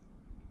of,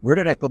 where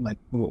did I put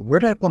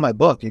my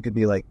book? You could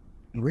be like,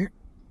 where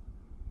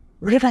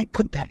did I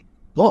put that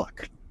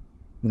book?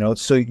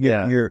 So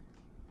you're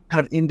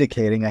kind of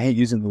indicating, I hate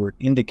using the word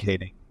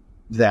indicating,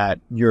 that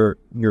you're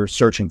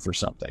searching for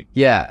something.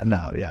 Yeah,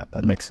 no, yeah,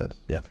 that makes sense.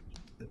 Yeah.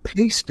 The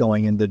pace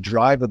going and the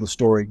drive of the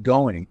story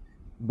going,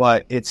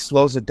 but it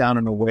slows it down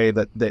in a way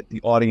that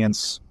the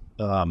audience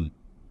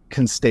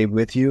can stay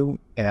with you.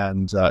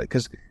 And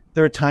because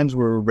there are times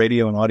where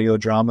radio and audio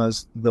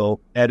dramas, they'll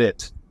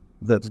edit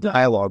the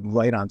dialogue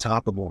right on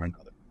top of one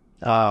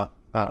another.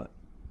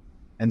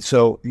 And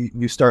so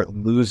you start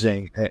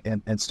losing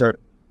and start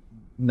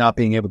not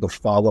being able to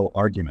follow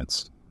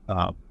arguments.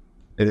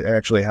 It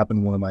actually happened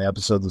in one of my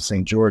episodes of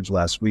St. George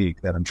last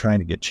week that I'm trying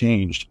to get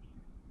changed,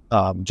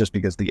 just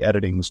because the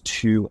editing was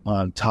too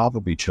on top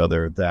of each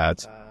other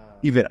that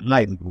even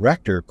I, the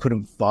director,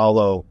 couldn't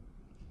follow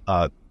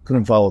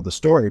the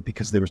story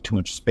because there was too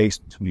much space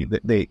between.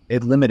 They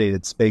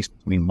eliminated space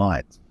between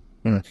lines.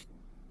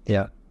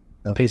 Yeah.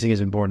 Pacing is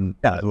important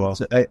as well.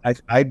 So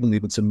I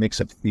believe it's a mix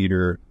of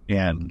theater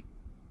and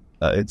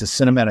it's a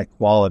cinematic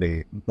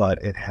quality,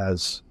 but it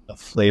has a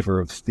flavor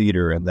of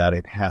theater in that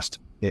it has to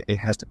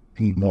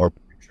be more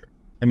picture.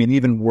 I mean,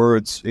 even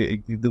words,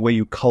 the way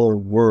you color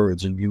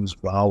words and use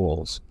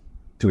vowels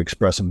to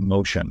express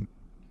emotion,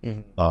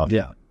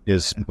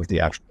 is with the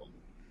actual.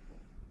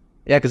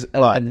 Yeah, because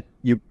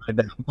you put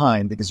that in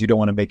mind because you don't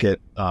want to make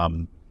it,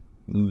 you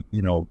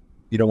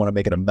don't want to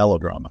make it a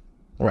melodrama.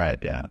 Right.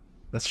 Yeah,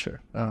 that's true.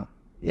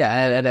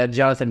 Yeah, and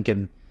Jonathan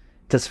can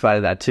testify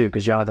to that too,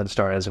 because Jonathan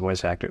started as a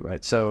voice actor,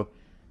 right? So,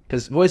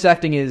 because voice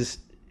acting I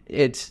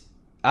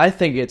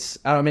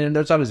mean,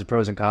 there's obviously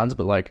pros and cons,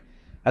 but like,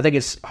 I think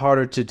it's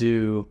harder to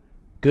do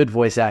good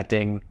voice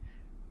acting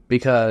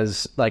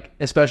because, like,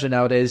 especially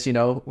nowadays,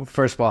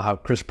 first of all, how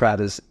Chris Pratt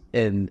is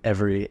in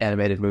every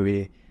animated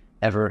movie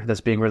ever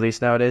that's being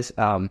released nowadays.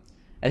 And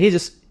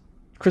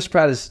Chris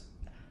Pratt is,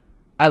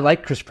 I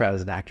like Chris Pratt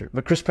as an actor,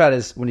 but Chris Pratt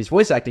is, when he's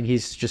voice acting,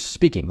 he's just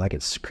speaking like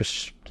it's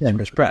Chris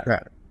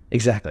Pratt.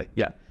 Exactly.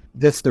 Yeah.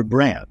 That's their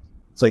brand.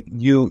 It's like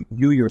you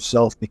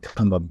yourself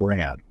become a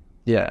brand.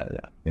 Yeah.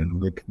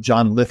 And like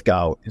John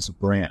Lithgow is a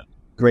brand.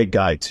 Great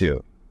guy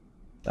too.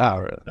 Oh,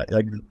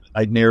 really?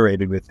 I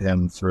narrated with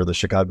him for the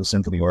Chicago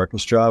Symphony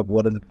Orchestra.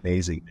 What an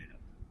amazing man.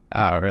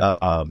 Oh,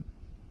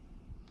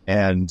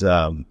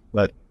 really?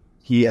 But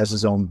he has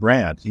his own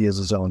brand. He has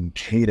his own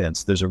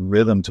cadence. There's a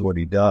rhythm to what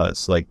he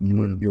does. Like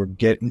you're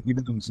getting,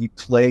 even though he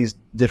plays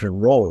different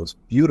roles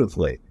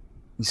beautifully,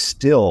 he's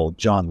still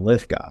John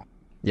Lithgow.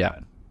 Yeah.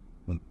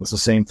 It's the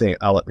same thing.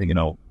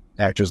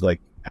 Actors like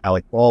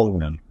Alec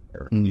Baldwin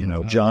or,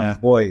 John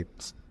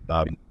Voight,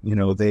 they're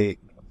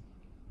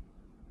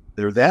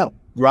that.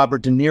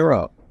 Robert De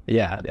Niro.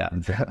 Yeah.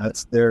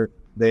 That's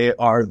they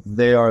are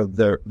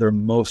their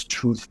most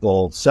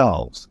truthful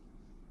selves,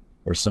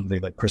 or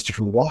something like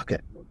Christopher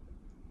Walken.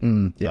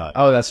 Yeah.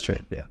 Oh, that's true.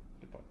 Yeah.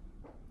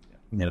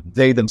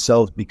 They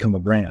themselves become a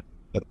brand.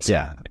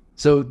 Yeah.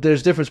 So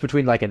there's difference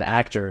between like an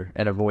actor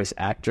and a voice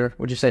actor.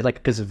 Would you say, like,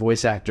 because a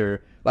voice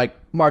actor, like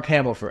Mark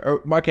Hamill,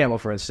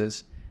 for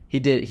instance,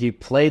 he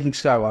played Luke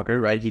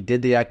Skywalker, right? He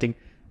did the acting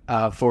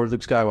for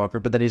Luke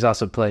Skywalker, but then he's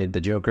also played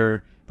the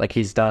Joker. Like,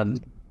 he's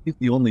done. He's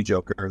the only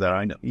Joker that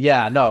I know.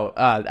 Yeah. No.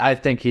 I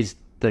think he's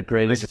the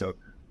greatest. Joker.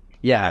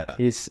 Yeah.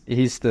 He's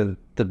the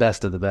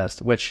best of the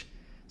best. Which,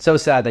 so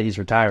sad that he's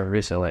retired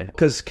recently,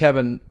 because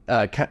Kevin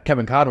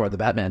Conroy, the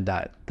Batman,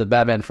 died. The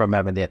Batman from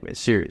Batman the Animated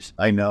Series.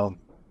 I know.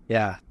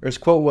 Yeah. His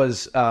quote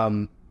was,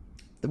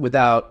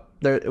 without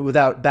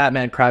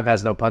Batman, crime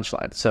has no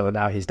punchline. So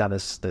now he's done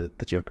this, the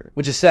Joker,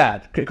 which is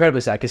sad,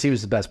 incredibly sad, because he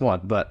was the best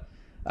one. But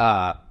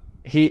I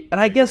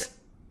guess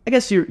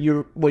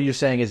what you're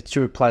saying is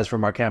true applies for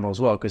Mark Hamill as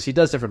well, because he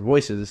does different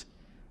voices,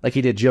 like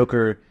he did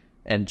Joker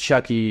and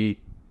Chucky,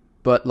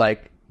 but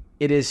like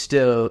it is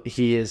still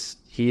he is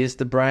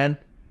the brand.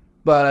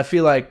 But I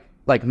feel like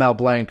Mel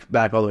Blanc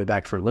all the way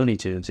back for Looney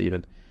Tunes,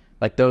 even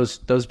like those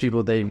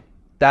people,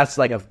 that's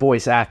like a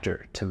voice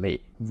actor to me.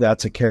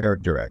 That's a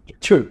character actor.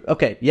 True.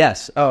 Okay.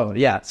 Yes. Oh,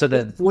 yeah. So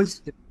then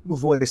voice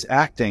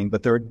acting,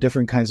 but there are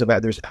different kinds of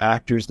actors. There's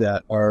actors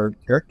that are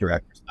character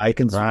actors. I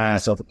consider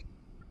myself a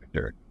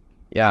character actor.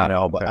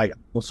 Yeah. But I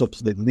also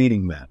play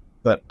leading man.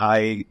 But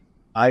I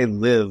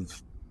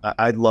love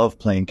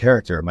playing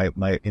character. My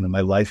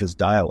life is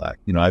dialect.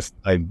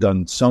 I've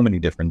done so many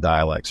different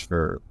dialects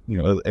for,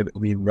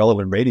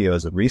 Relevant Radio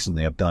as of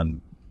recently. I've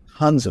done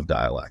tons of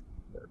dialect.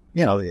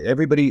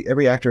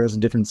 Every actor has a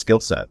different skill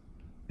set,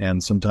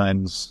 and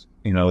sometimes,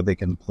 they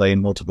can play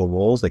multiple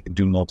roles. They can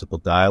do multiple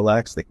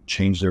dialects. They can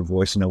change their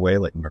voice in a way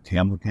like Mark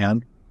Hamill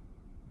can.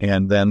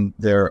 And then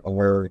there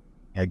are,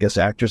 I guess,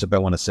 actors, if I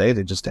want to say,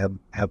 they just have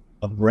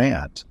a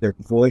brand. Their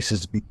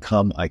voices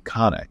become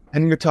iconic.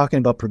 And you're talking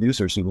about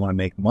producers who want to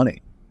make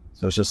money.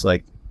 So it's just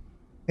like,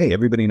 hey,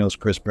 everybody knows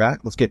Chris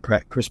Pratt. Let's get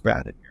Chris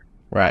Pratt in here.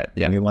 Right.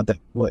 Yeah. And we want that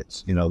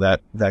voice.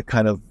 That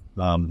kind of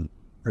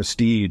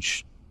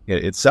prestige.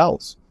 It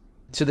sells.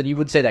 So then you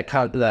would say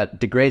that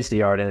degrades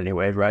the art in any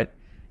way, right?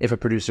 If a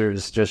producer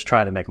is just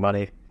trying to make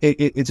money.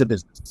 It's a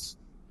business.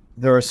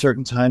 There are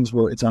certain times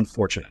where it's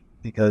unfortunate,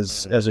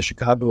 because as a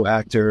Chicago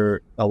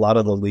actor, a lot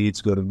of the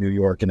leads go to New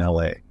York and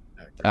LA.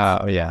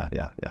 Oh, yeah.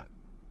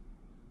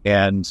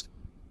 And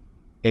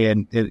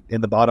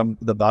the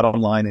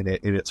bottom line, and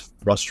it's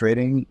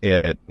frustrating.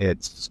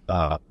 It's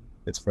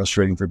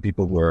frustrating for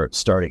people who are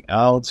starting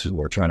out,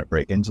 who are trying to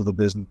break into the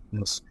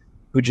business,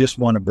 who just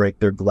want to break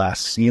their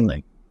glass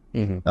ceiling.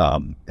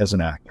 As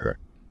an actor,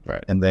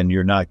 right? And then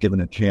you're not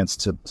given a chance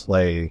to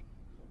play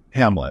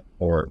Hamlet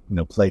or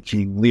play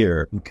King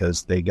Lear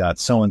because they got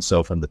so and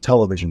so from the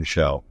television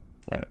show.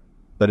 Right.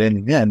 But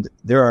in the end,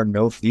 there are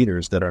no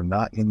theaters that are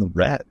not in the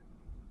red.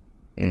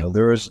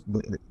 There is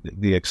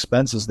the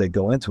expenses that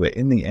go into it.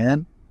 In the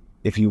end,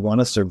 if you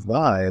want to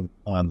survive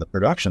on the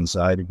production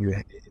side,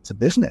 it's a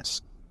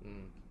business.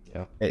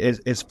 Yeah.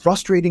 As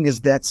frustrating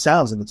as that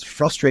sounds, and it's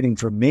frustrating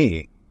for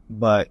me,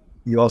 but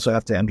you also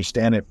have to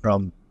understand it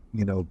from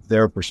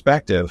their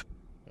perspective.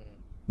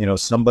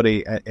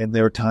 Somebody, and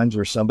there are times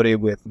where somebody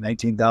with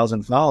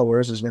 19,000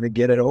 followers is going to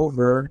get it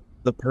over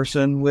the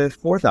person with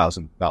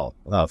 4,000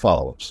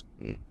 followers.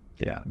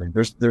 Yeah. I mean,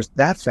 there's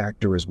that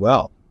factor as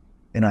well,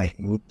 and I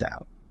hate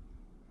that.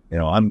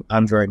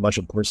 I'm very much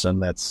a person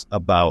that's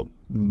about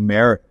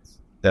merit.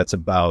 That's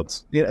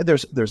about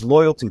there's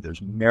loyalty,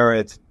 there's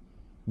merit,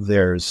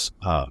 there's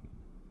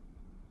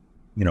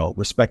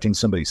respecting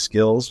somebody's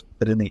skills.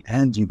 But in the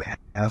end, you're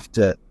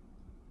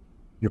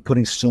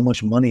putting so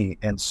much money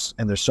and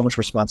there's so much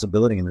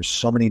responsibility and there's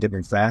so many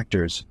different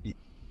factors.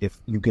 If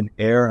you can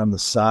err on the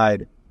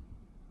side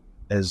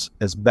as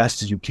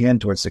best as you can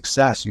towards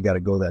success, you got to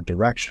go that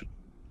direction.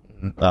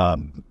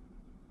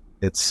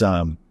 There's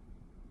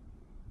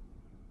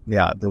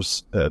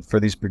for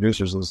these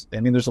producers,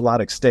 there's a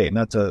lot at stake.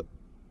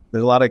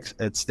 There's a lot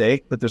at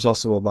stake, but there's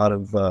also a lot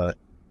of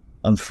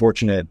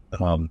unfortunate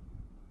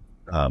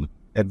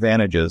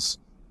advantages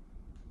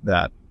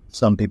that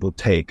some people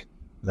take,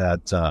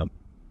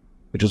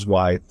 which is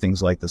why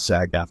things like the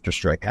SAG-AFTRA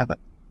strike happen.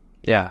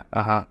 Yeah.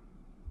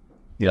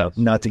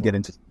 Not to get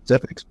into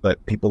specifics,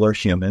 but people are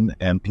human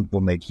and people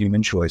make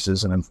human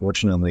choices, and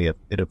unfortunately,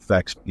 it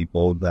affects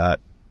people that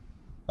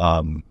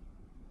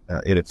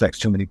it affects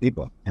too many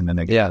people in the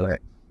negative way.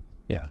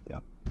 Yeah.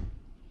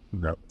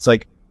 It's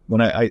like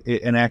when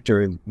an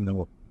actor,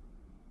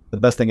 the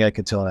best thing I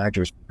could tell an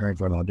actor is preparing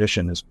for an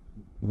audition is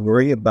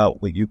worry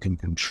about what you can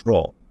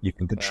control. You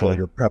can control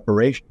your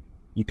preparation.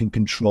 You can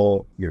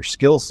control your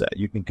skill set.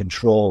 You can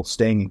control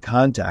staying in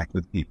contact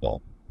with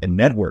people and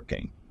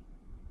networking.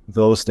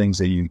 Those things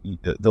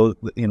that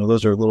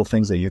those are little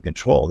things that you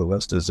control. The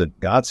rest is at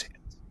God's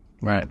hands.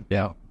 Right.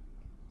 Yeah.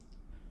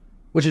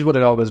 Which is what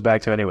it all goes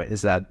back to anyway,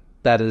 is that's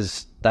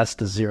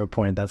the 0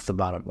 point. That's the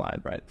bottom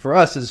line, right? For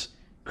us as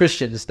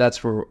Christians,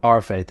 that's where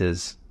our faith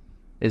is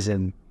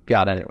in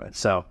God anyway.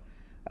 So,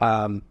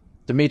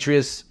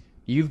 Demetrios,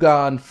 you've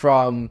gone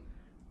from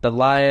the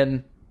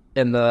Lion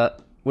in the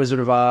Wizard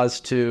of Oz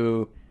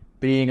to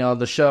being on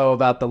the show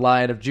about the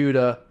Lion of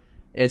Judah.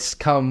 It's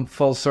come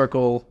full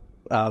circle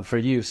for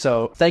you.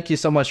 So thank you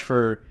so much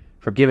for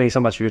giving so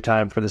much of your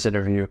time for this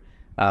interview.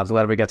 I'm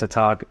glad we got to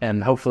talk,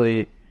 and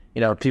hopefully,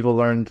 people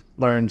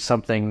learned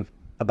something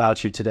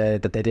about you today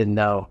that they didn't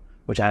know,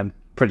 which I'm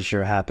pretty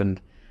sure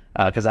happened,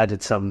 because I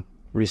did some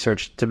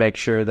research to make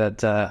sure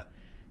that.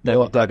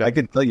 I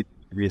can tell you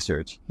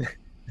research.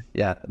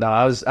 Yeah, no,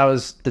 I was.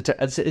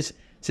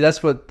 See,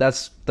 that's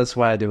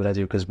why I do what I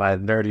do, because my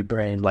nerdy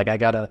brain, like I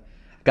gotta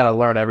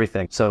learn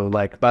everything. So,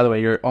 like, by the way,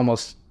 you're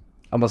almost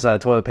out of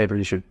toilet paper.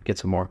 You should get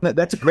some more.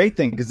 That's a great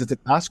thing because it's a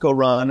Costco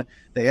run.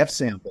 They have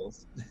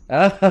samples.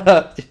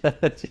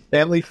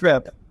 Family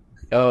trip.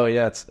 Oh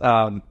yes.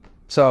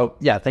 So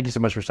yeah, thank you so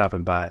much for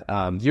stopping by.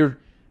 You're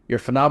a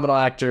phenomenal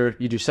actor.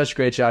 You do such a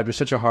great job. You're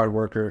such a hard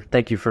worker.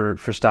 Thank you for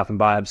stopping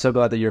by. I'm so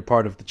glad that you're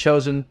part of The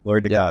Chosen.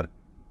 Glory to God.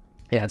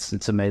 Yeah,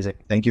 it's amazing.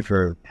 Thank you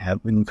for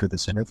having me for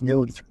this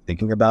interview, for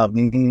thinking about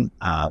me.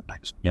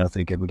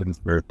 Thank everybody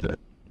for the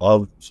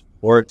love,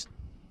 support.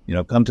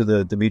 Come to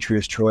the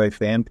Demetrios Troy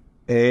fan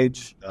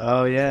page.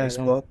 Oh yeah,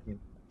 Facebook. Yeah.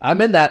 I'm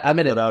in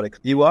it.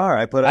 You are.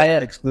 I put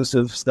out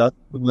exclusive stuff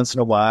once in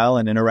a while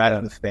and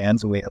interact with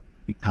fans, and we have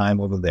time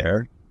over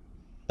there.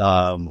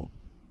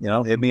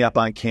 Hit me up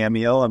on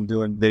Cameo. I'm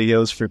doing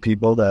videos for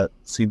people that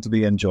seem to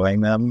be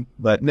enjoying them.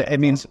 But it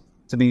means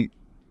to me,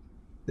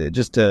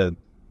 just to,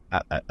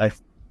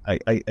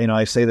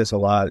 I say this a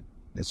lot.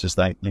 It's just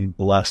I'm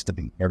blessed to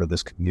be part of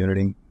this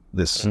community,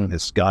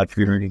 this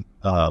God-fearing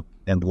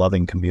and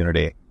loving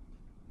community,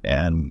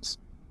 and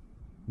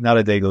not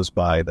a day goes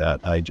by that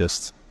I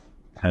just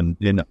am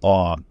in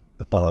awe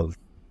of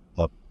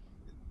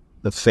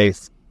the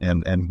faith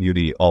and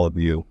beauty all of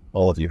you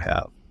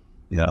have.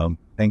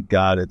 Thank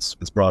God it's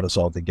brought us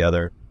all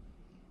together,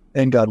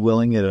 and God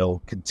willing,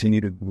 it'll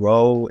continue to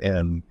grow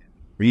and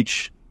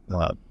reach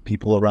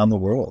people around the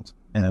world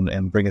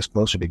and bring us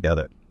closer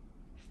together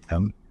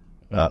on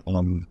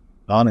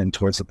and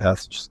towards the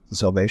path to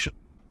salvation.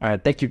 All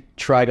right, thank you,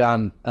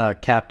 Trigon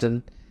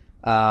Captain.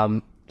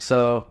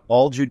 So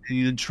all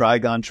Judean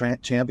Trigon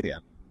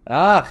champion.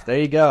 There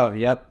you go.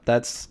 Yep,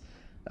 that's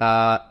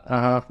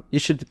You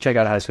should check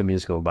out High School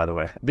Musical, by the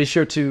way. Be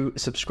sure to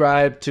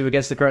subscribe to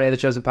Against the Current and The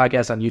Chosen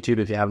podcast on YouTube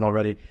if you haven't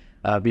already.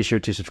 Be sure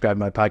to subscribe to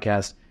my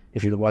podcast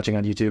if you're watching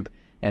on YouTube.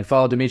 And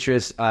follow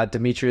Demetrios,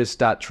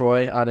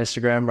 Demetrios.Troy on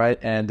Instagram, right?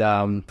 And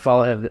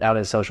follow him out on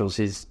his socials.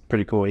 He's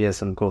pretty cool. He has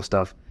some cool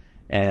stuff.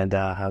 And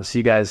I'll see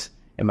you guys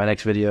in my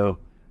next video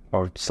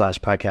or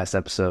 /podcast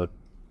episode.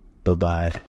 Bye-bye.